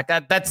end. Like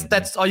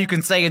that's all you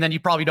can say. And then you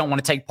probably don't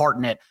want to take part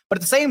in it. But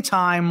at the same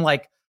time,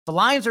 like the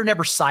Lions are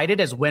never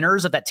cited as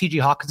winners of that TJ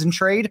Hawkinson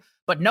trade,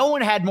 but no one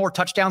had more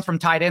touchdowns from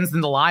tight ends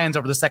than the Lions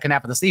over the second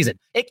half of the season.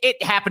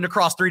 It happened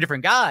across 3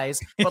 different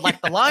guys, but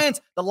like the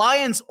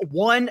Lions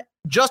won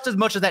just as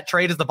much of that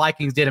trade as the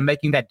Vikings did in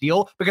making that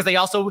deal because they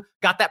also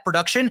got that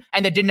production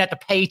and they didn't have to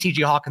pay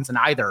TJ Hawkinson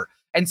either.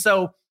 And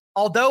so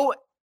although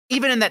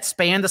even in that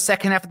span, the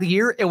second half of the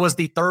year, it was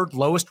the 3rd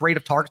lowest rate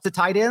of targets to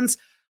tight ends,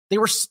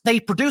 they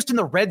produced in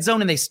the red zone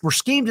and they were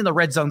schemed in the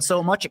red zone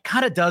so much, it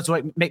kind of does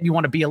make me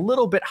want to be a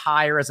little bit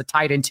higher as a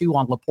tight end 2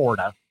 on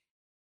Laporta.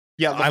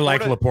 Yeah, I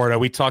like Laporta.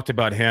 We talked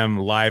about him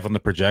live on the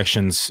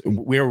projections.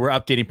 We were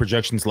updating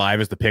projections live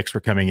as the picks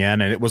were coming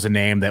in, and it was a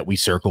name that we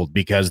circled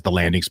because the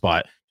landing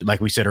spot. Like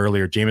we said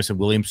earlier, Jameson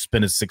Williams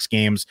spent his 6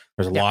 games.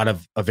 There's a lot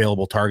of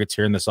available targets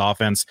here in this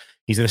offense.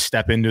 He's going to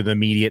step into the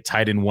immediate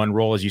tight end 1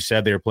 role. As you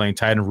said, they were playing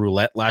tight end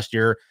roulette last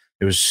year.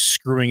 It was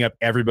screwing up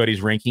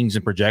everybody's rankings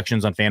and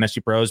projections on Fantasy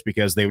Pros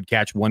because they would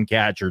catch 1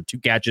 catch or 2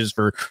 catches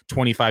for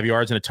 25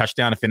 yards and a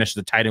touchdown to finish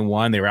the tight end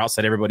 1. They were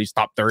outside everybody's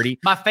top 30.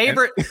 My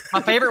favorite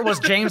was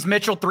James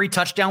Mitchell 3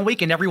 touchdown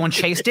week, and everyone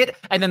chased it.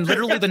 And then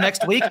literally the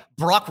next week,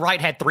 Brock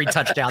Wright had 3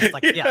 touchdowns.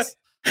 Like, yes,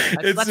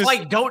 that's why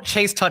you don't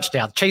chase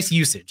touchdowns, chase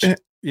usage.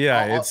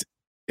 Yeah,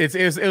 it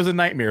was a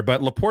nightmare. But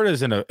Laporta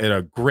is in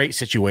a great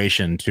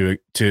situation to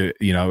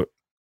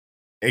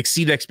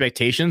exceed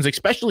expectations,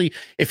 especially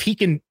if he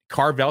can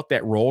carve out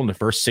that role in the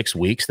first 6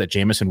 weeks that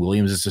Jameson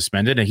Williams is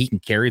suspended and he can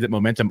carry that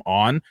momentum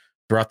on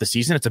throughout the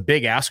season. It's a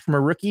big ask from a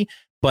rookie,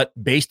 but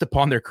based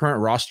upon their current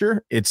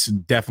roster, it's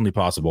definitely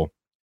possible.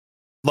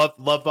 Love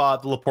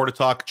the Laporta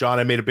talk, John.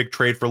 I made a big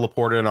trade for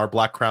Laporta in our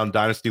Black Crown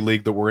Dynasty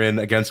League that we're in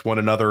against one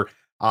another.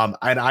 And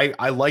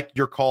I like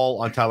your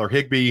call on Tyler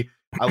Higbee.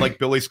 I like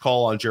Billy's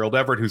call on Gerald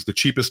Everett, who's the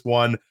cheapest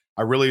one.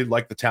 I really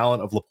like the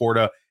talent of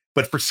Laporta.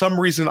 But for some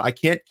reason, I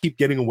can't keep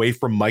getting away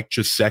from Mike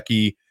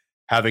Gesicki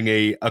having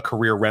a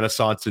career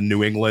renaissance in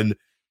New England.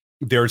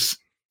 There's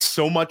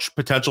so much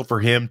potential for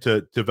him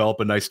to develop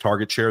a nice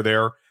target share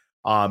there.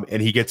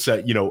 And he gets,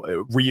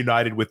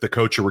 reunited with the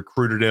coach who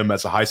recruited him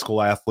as a high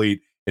school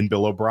athlete in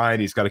Bill O'Brien.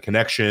 He's got a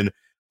connection.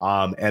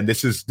 And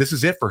this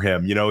is it for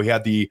him. He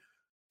had the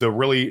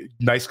really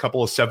nice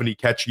couple of 70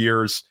 catch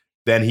years.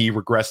 Then he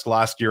regressed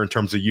last year in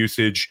terms of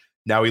usage.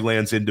 Now he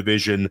lands in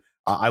division.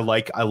 I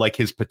like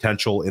his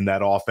potential in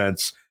that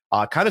offense.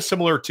 Kind of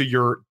similar to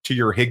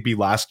your Higbee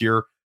last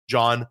year,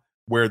 John,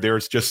 where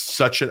there's just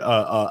such an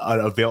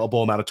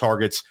available amount of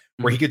targets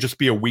where he could just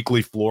be a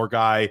weekly floor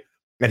guy,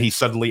 and he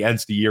suddenly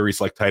ends the year,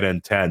 he's like tight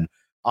end 10.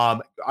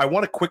 I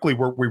want to quickly,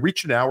 we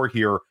reached an hour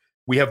here.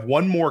 We have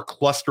one more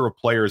cluster of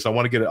players. I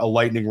want to get a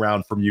lightning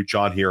round from you,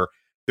 John, here.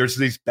 There's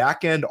these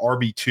back end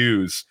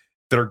RB2s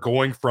that are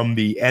going from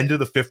the end of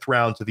the 5th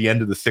round to the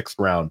end of the 6th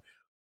round.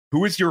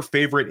 Who is your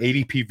favorite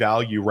ADP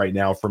value right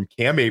now from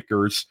Cam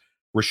Akers,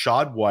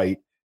 Rachaad White,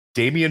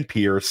 Dameon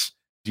Pierce,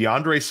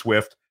 DeAndre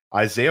Swift,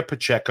 Isaiah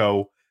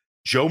Pacheco,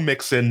 Joe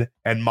Mixon,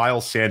 and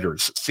Miles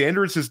Sanders?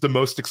 Sanders is the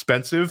most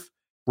expensive.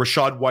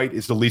 Rachaad White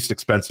is the least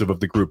expensive of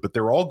the group, but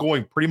they're all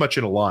going pretty much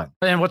in a line.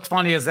 And what's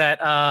funny is that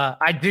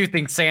I do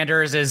think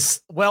Sanders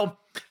is, well,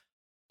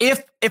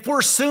 if we're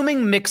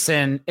assuming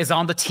Mixon is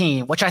on the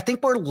team, which I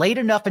think we're late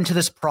enough into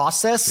this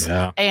process,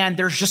 and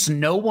there's just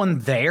no one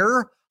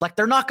there, like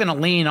they're not going to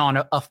lean on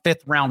a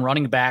 5th round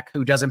running back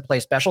who doesn't play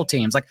special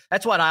teams. Like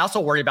that's what I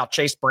also worry about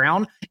Chase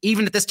Brown,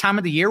 even at this time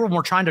of the year when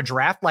we're trying to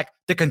draft like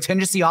the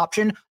contingency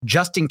option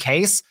just in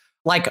case.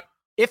 Like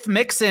if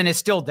Mixon is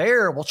still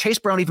there, will Chase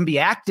Brown even be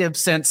active?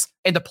 Since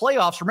in the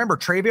playoffs, remember,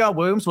 Travion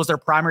Williams was their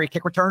primary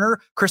kick returner.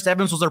 Chris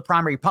Evans was their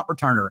primary punt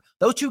returner.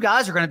 Those two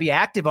guys are going to be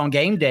active on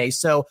game day.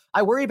 So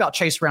I worry about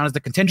Chase Brown as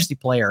the contingency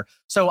player.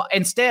 So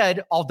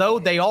instead, although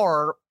they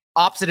are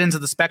opposite ends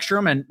of the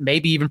spectrum and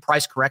maybe even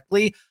priced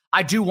correctly,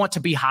 I do want to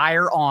be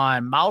higher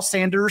on Miles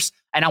Sanders,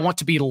 and I want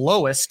to be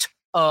lowest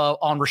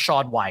on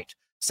Rachaad White.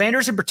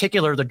 Sanders in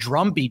particular, the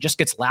drumbeat just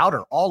gets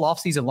louder all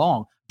offseason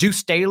long. Deuce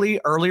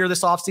Staley earlier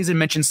this offseason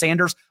mentioned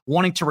Sanders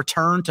wanting to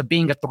return to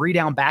being a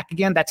 3-down back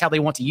again. That's how they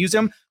want to use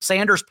him.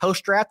 Sanders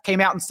post-draft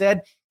came out and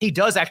said he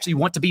does actually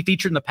want to be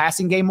featured in the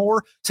passing game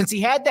more, since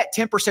he had that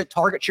 10%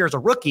 target share as a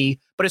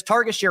rookie, but his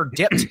target share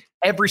dipped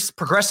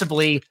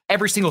progressively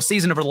every single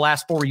season over the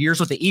last 4 years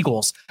with the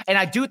Eagles. And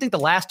I do think the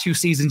last 2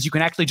 seasons, you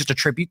can actually just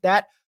attribute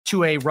that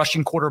to a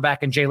rushing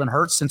quarterback in Jalen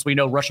Hurts, since we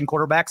know rushing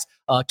quarterbacks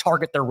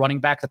target their running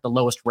backs at the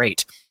lowest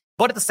rate.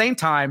 But at the same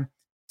time,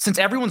 since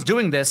everyone's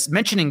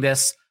mentioning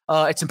this,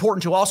 it's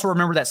important to also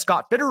remember that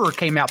Scott Fitterer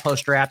came out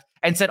post-draft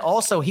and said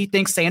also he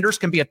thinks Sanders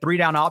can be a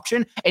 3-down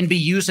option and be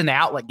used in the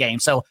outlet game.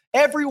 So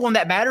everyone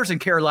that matters in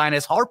Carolina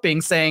is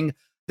harping, saying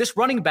this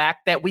running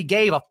back that we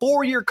gave a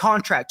 4-year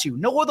contract to,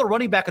 no other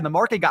running back in the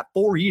market got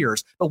 4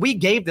 years, but we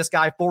gave this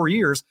guy 4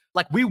 years.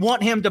 Like, we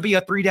want him to be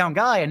a 3-down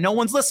guy, and no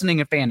one's listening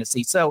in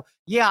fantasy. So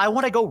yeah, I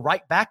want to go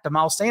right back to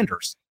Miles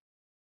Sanders.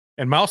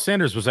 And Miles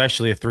Sanders was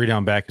actually a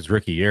 3-down back his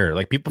rookie year.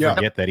 Like, people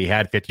forget that he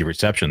had 50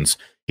 receptions.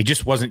 He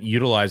just wasn't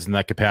utilized in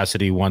that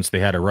capacity once they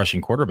had a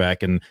rushing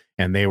quarterback, and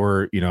they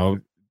were,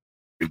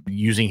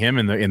 using him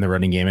in the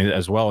running game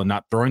as well and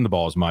not throwing the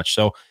ball as much.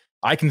 So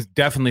I can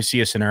definitely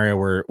see a scenario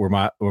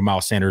where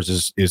Miles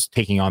Sanders is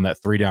taking on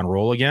that 3-down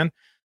role again.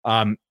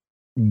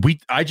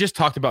 I just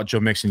talked about Joe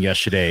Mixon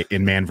yesterday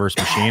in Man vs.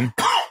 Machine,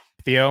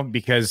 Theo,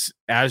 because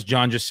as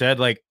John just said,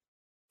 like,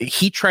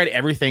 he tried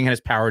everything in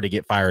his power to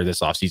get fired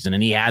this offseason,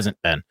 and he hasn't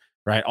been,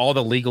 right? All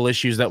the legal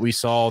issues that we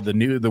saw,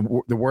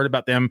 the word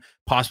about them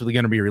possibly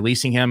going to be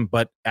releasing him.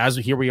 But as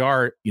here we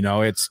are,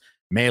 it's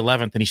May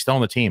 11th and he's still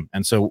on the team.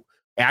 And so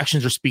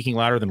actions are speaking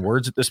louder than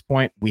words at this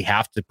point. We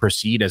have to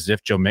proceed as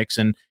if Joe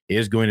Mixon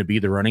is going to be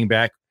the running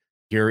back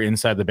here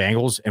inside the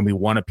Bengals, and we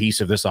want a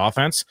piece of this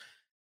offense.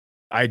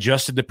 I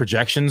adjusted the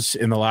projections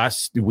in the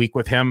last week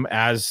with him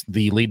as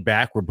the lead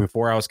back, where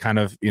before I was kind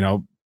of,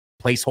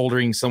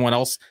 placeholdering someone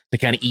else to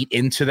kind of eat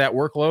into that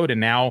workload. And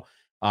now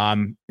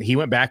he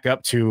went back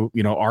up to,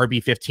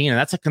 RB15, and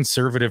that's a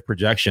conservative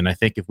projection. I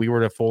think if we were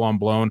to full on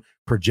blown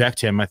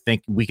project him, I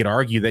think we could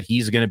argue that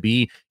he's going to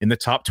be in the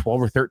top 12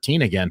 or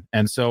 13 again.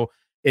 And so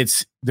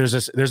there's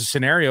a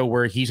scenario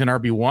where he's an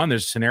RB1.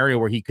 There's a scenario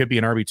where he could be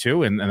an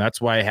RB2. And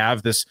that's why I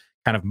have this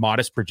kind of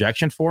modest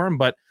projection for him,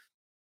 but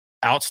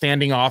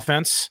outstanding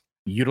offense,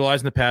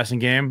 utilizing the passing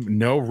game,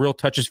 no real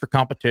touches for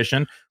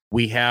competition.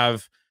 We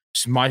have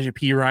Samaje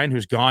Perine,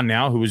 who's gone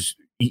now, who's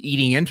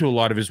eating into a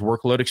lot of his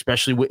workload,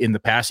 especially in the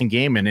passing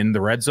game and in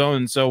the red zone.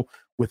 And so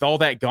with all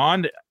that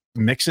gone,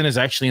 Mixon is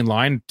actually in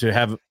line to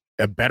have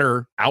a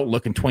better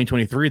outlook in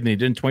 2023 than he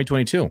did in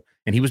 2022.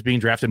 And he was being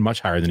drafted much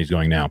higher than he's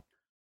going now.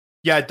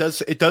 Yeah, it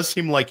does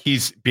seem like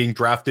he's being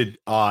drafted,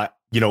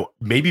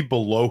 maybe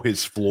below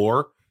his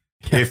floor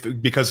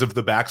because of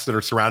the backs that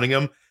are surrounding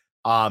him.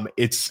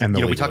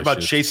 We talk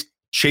about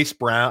Chase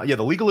Brown. Yeah,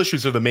 the legal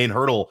issues are the main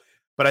hurdle.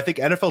 But I think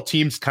NFL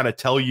teams kind of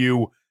tell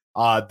you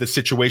the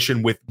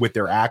situation with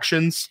their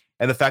actions,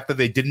 and the fact that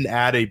they didn't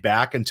add a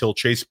back until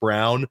Chase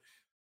Brown,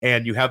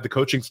 and you have the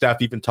coaching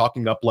staff even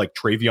talking up like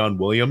Travion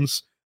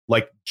Williams,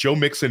 like Joe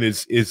Mixon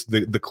is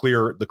the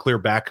clear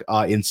back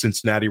in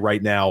Cincinnati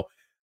right now.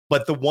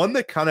 But the one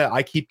that kind of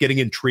I keep getting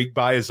intrigued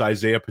by is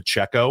Isaiah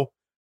Pacheco.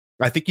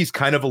 I think he's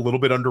kind of a little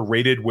bit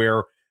underrated,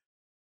 where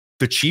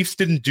the Chiefs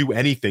didn't do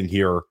anything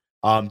here.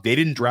 They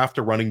didn't draft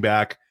a running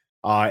back.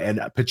 And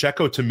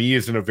Pacheco, to me,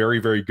 is in a very,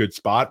 very good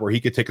spot where he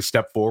could take a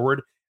step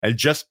forward. And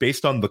just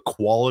based on the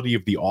quality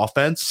of the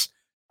offense,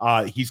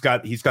 he's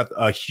got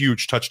a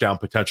huge touchdown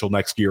potential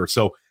next year.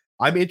 So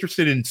I'm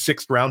interested in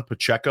 6th round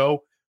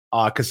Pacheco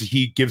because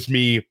he gives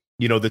me,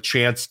 the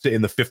chance to,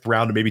 in the 5th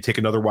round, to maybe take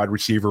another wide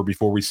receiver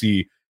before we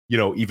see,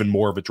 even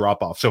more of a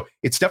drop off. So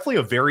it's definitely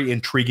a very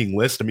intriguing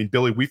list. I mean,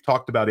 Billy, we've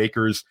talked about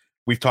Akers,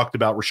 we've talked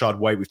about Rashad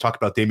White, we've talked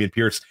about Dameon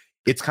Pierce.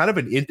 It's kind of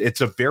it's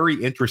a very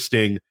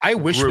interesting. I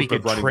wish we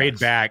could trade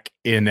back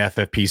in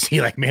FFPC,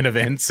 like main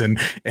events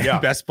and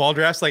best ball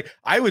drafts. Like,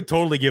 I would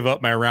totally give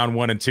up my round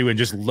 1 and 2 and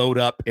just load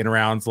up in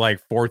rounds like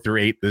 4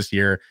 through 8 this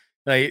year.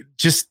 Like,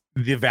 just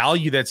the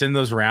value that's in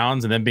those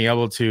rounds, and then being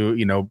able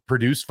to,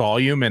 produce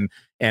volume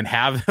and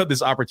have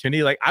this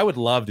opportunity. Like, I would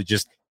love to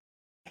just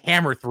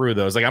hammer through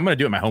those. Like, I'm going to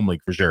do it in my home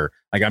league for sure.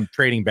 Like, I'm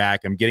trading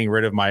back, I'm getting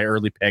rid of my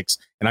early picks,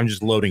 and I'm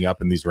just loading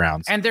up in these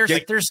rounds. And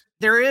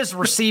there is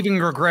receiving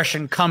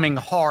regression coming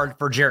hard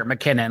for Jerick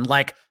McKinnon.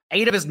 Like,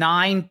 8 of his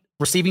 9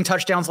 receiving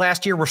touchdowns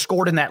last year were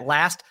scored in that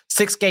last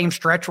 6-game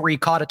stretch where he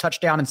caught a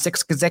touchdown in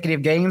 6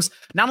 consecutive games.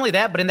 Not only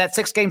that, but in that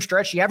 6-game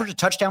stretch, he averaged a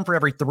touchdown for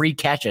every 3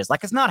 catches.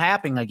 Like, it's not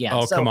happening again.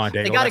 Oh, so come on,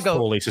 Dave. They got to go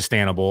fully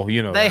sustainable.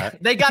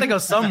 They got to go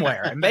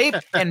somewhere.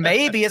 And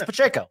maybe it's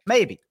Pacheco.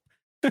 Maybe.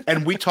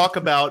 And we talk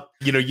about,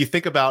 you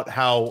think about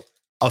how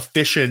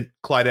efficient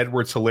Clyde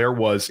Edwards-Helaire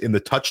was in the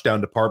touchdown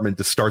department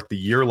to start the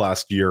year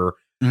last year.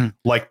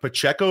 Like,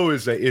 Pacheco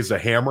is a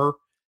hammer.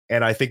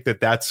 And I think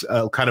that's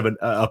kind of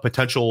a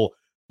potential,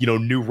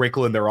 new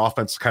wrinkle in their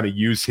offense to kind of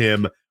use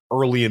him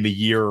early in the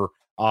year.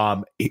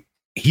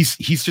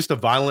 He's just a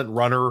violent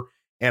runner,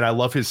 and I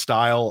love his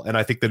style. And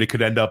I think that it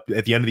could end up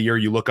at the end of the year,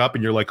 you look up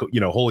and you're like,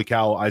 holy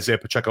cow, Isaiah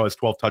Pacheco has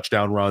 12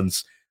 touchdown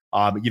runs.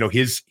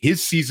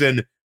 His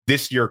season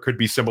this year could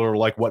be similar to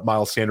like what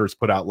Miles Sanders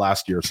put out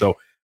last year. So,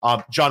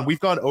 John, we've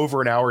gone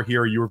over an hour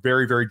here. You were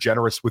very, very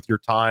generous with your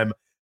time.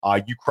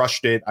 You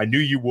crushed it. I knew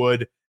you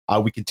would.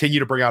 We continue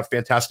to bring out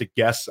fantastic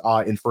guests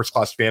in First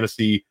Class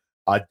Fantasy.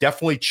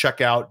 Definitely check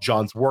out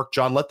John's work.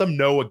 John, let them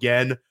know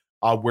again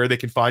where they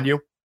can find you.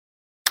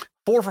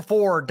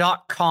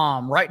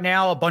 4for4.com. Right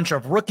now, a bunch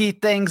of rookie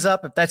things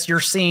up, if that's your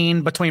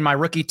scene, between my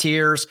rookie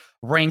tiers,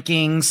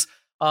 rankings,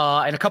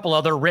 and a couple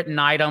other written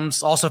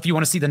items. Also, if you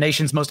want to see the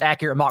nation's most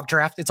accurate mock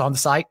draft, it's on the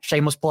site.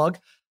 Shameless plug.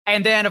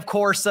 And then, of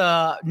course,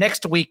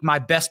 next week, my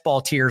best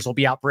ball tiers will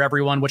be out for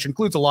everyone, which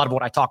includes a lot of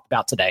what I talked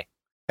about today.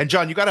 And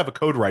John, you got to have a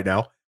code right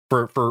now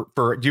for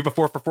do you have a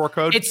 4for4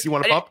 code you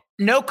want to pop?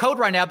 No code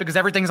right now because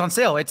everything's on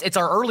sale. It's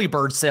our early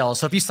bird sale.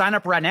 So if you sign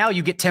up right now,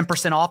 you get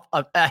 10% off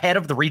ahead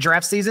of the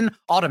redraft season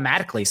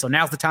automatically. So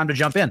now's the time to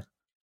jump in.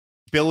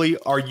 Billy,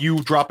 are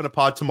you dropping a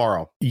pod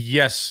tomorrow?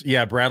 Yes.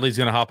 Yeah. Bradley's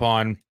going to hop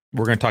on.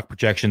 We're going to talk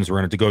projections. We're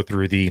going to go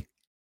through the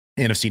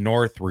NFC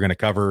North. We're going to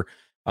cover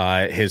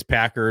his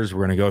Packers.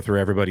 We're going to go through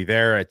everybody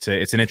there. It's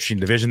an interesting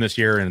division this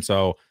year, and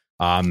so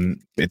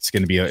it's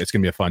going to be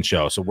a fun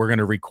show. So we're going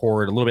to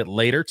record a little bit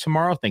later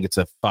tomorrow. I think it's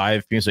a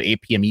 5 p.m. so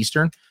 8 p.m.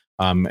 Eastern,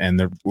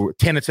 and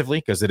tentatively,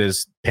 because it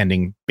is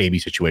pending baby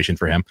situation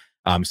for him.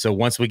 So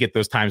once we get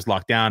those times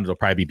locked down, it'll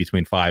probably be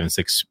between 5 and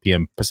 6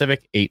 p.m.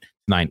 Pacific, 8 to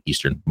 9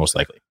 Eastern, most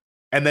likely.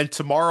 And then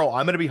tomorrow,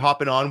 I'm going to be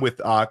hopping on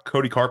with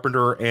Cody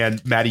Carpenter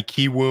and Maddie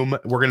Kiwoom.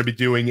 We're going to be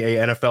doing a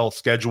NFL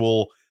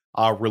schedule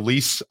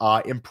release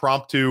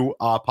impromptu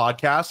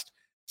podcast.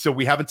 So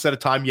we haven't set a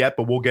time yet,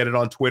 but we'll get it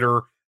on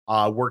Twitter.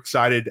 We're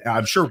excited.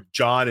 I'm sure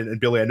John and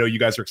Billy, I know you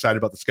guys are excited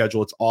about the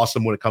schedule. It's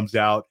awesome when it comes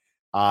out.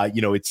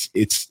 It's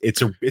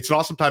an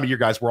awesome time of year,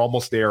 guys. We're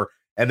almost there.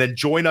 And then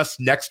join us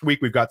next week.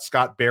 We've got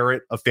Scott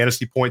Barrett of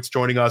Fantasy Points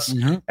joining us.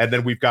 Mm-hmm. And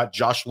then we've got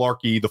Josh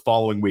Larkey the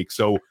following week.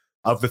 So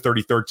of the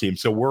 33rd team.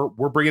 So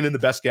we're bringing in the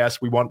best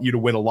guests. We want you to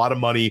win a lot of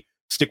money.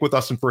 Stick with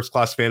us in First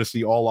Class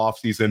Fantasy all off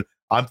season.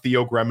 I'm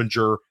Theo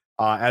Greminger.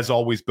 As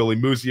always, Billy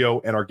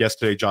Muzio, and our guest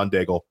today, John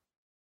Daigle.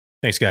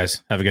 Thanks,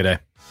 guys. Have a good day.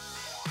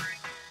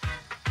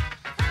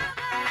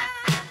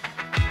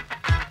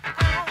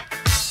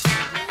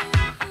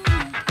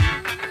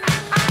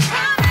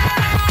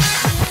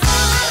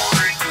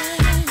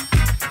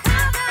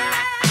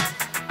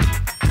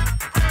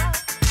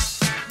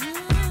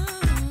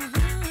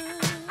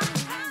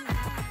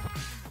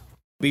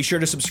 Be sure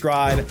to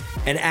subscribe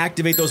and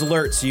activate those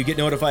alerts so you get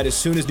notified as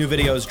soon as new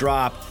videos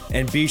drop.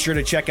 And be sure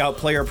to check out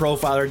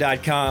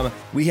playerprofiler.com.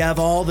 We have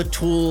all the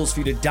tools for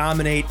you to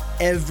dominate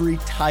every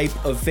type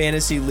of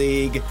fantasy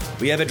league.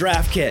 We have a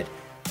draft kit,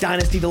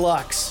 Dynasty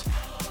Deluxe,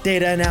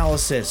 data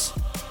analysis,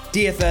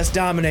 DFS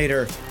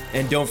Dominator,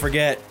 and don't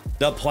forget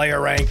the player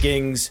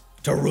rankings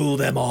to rule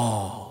them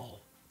all.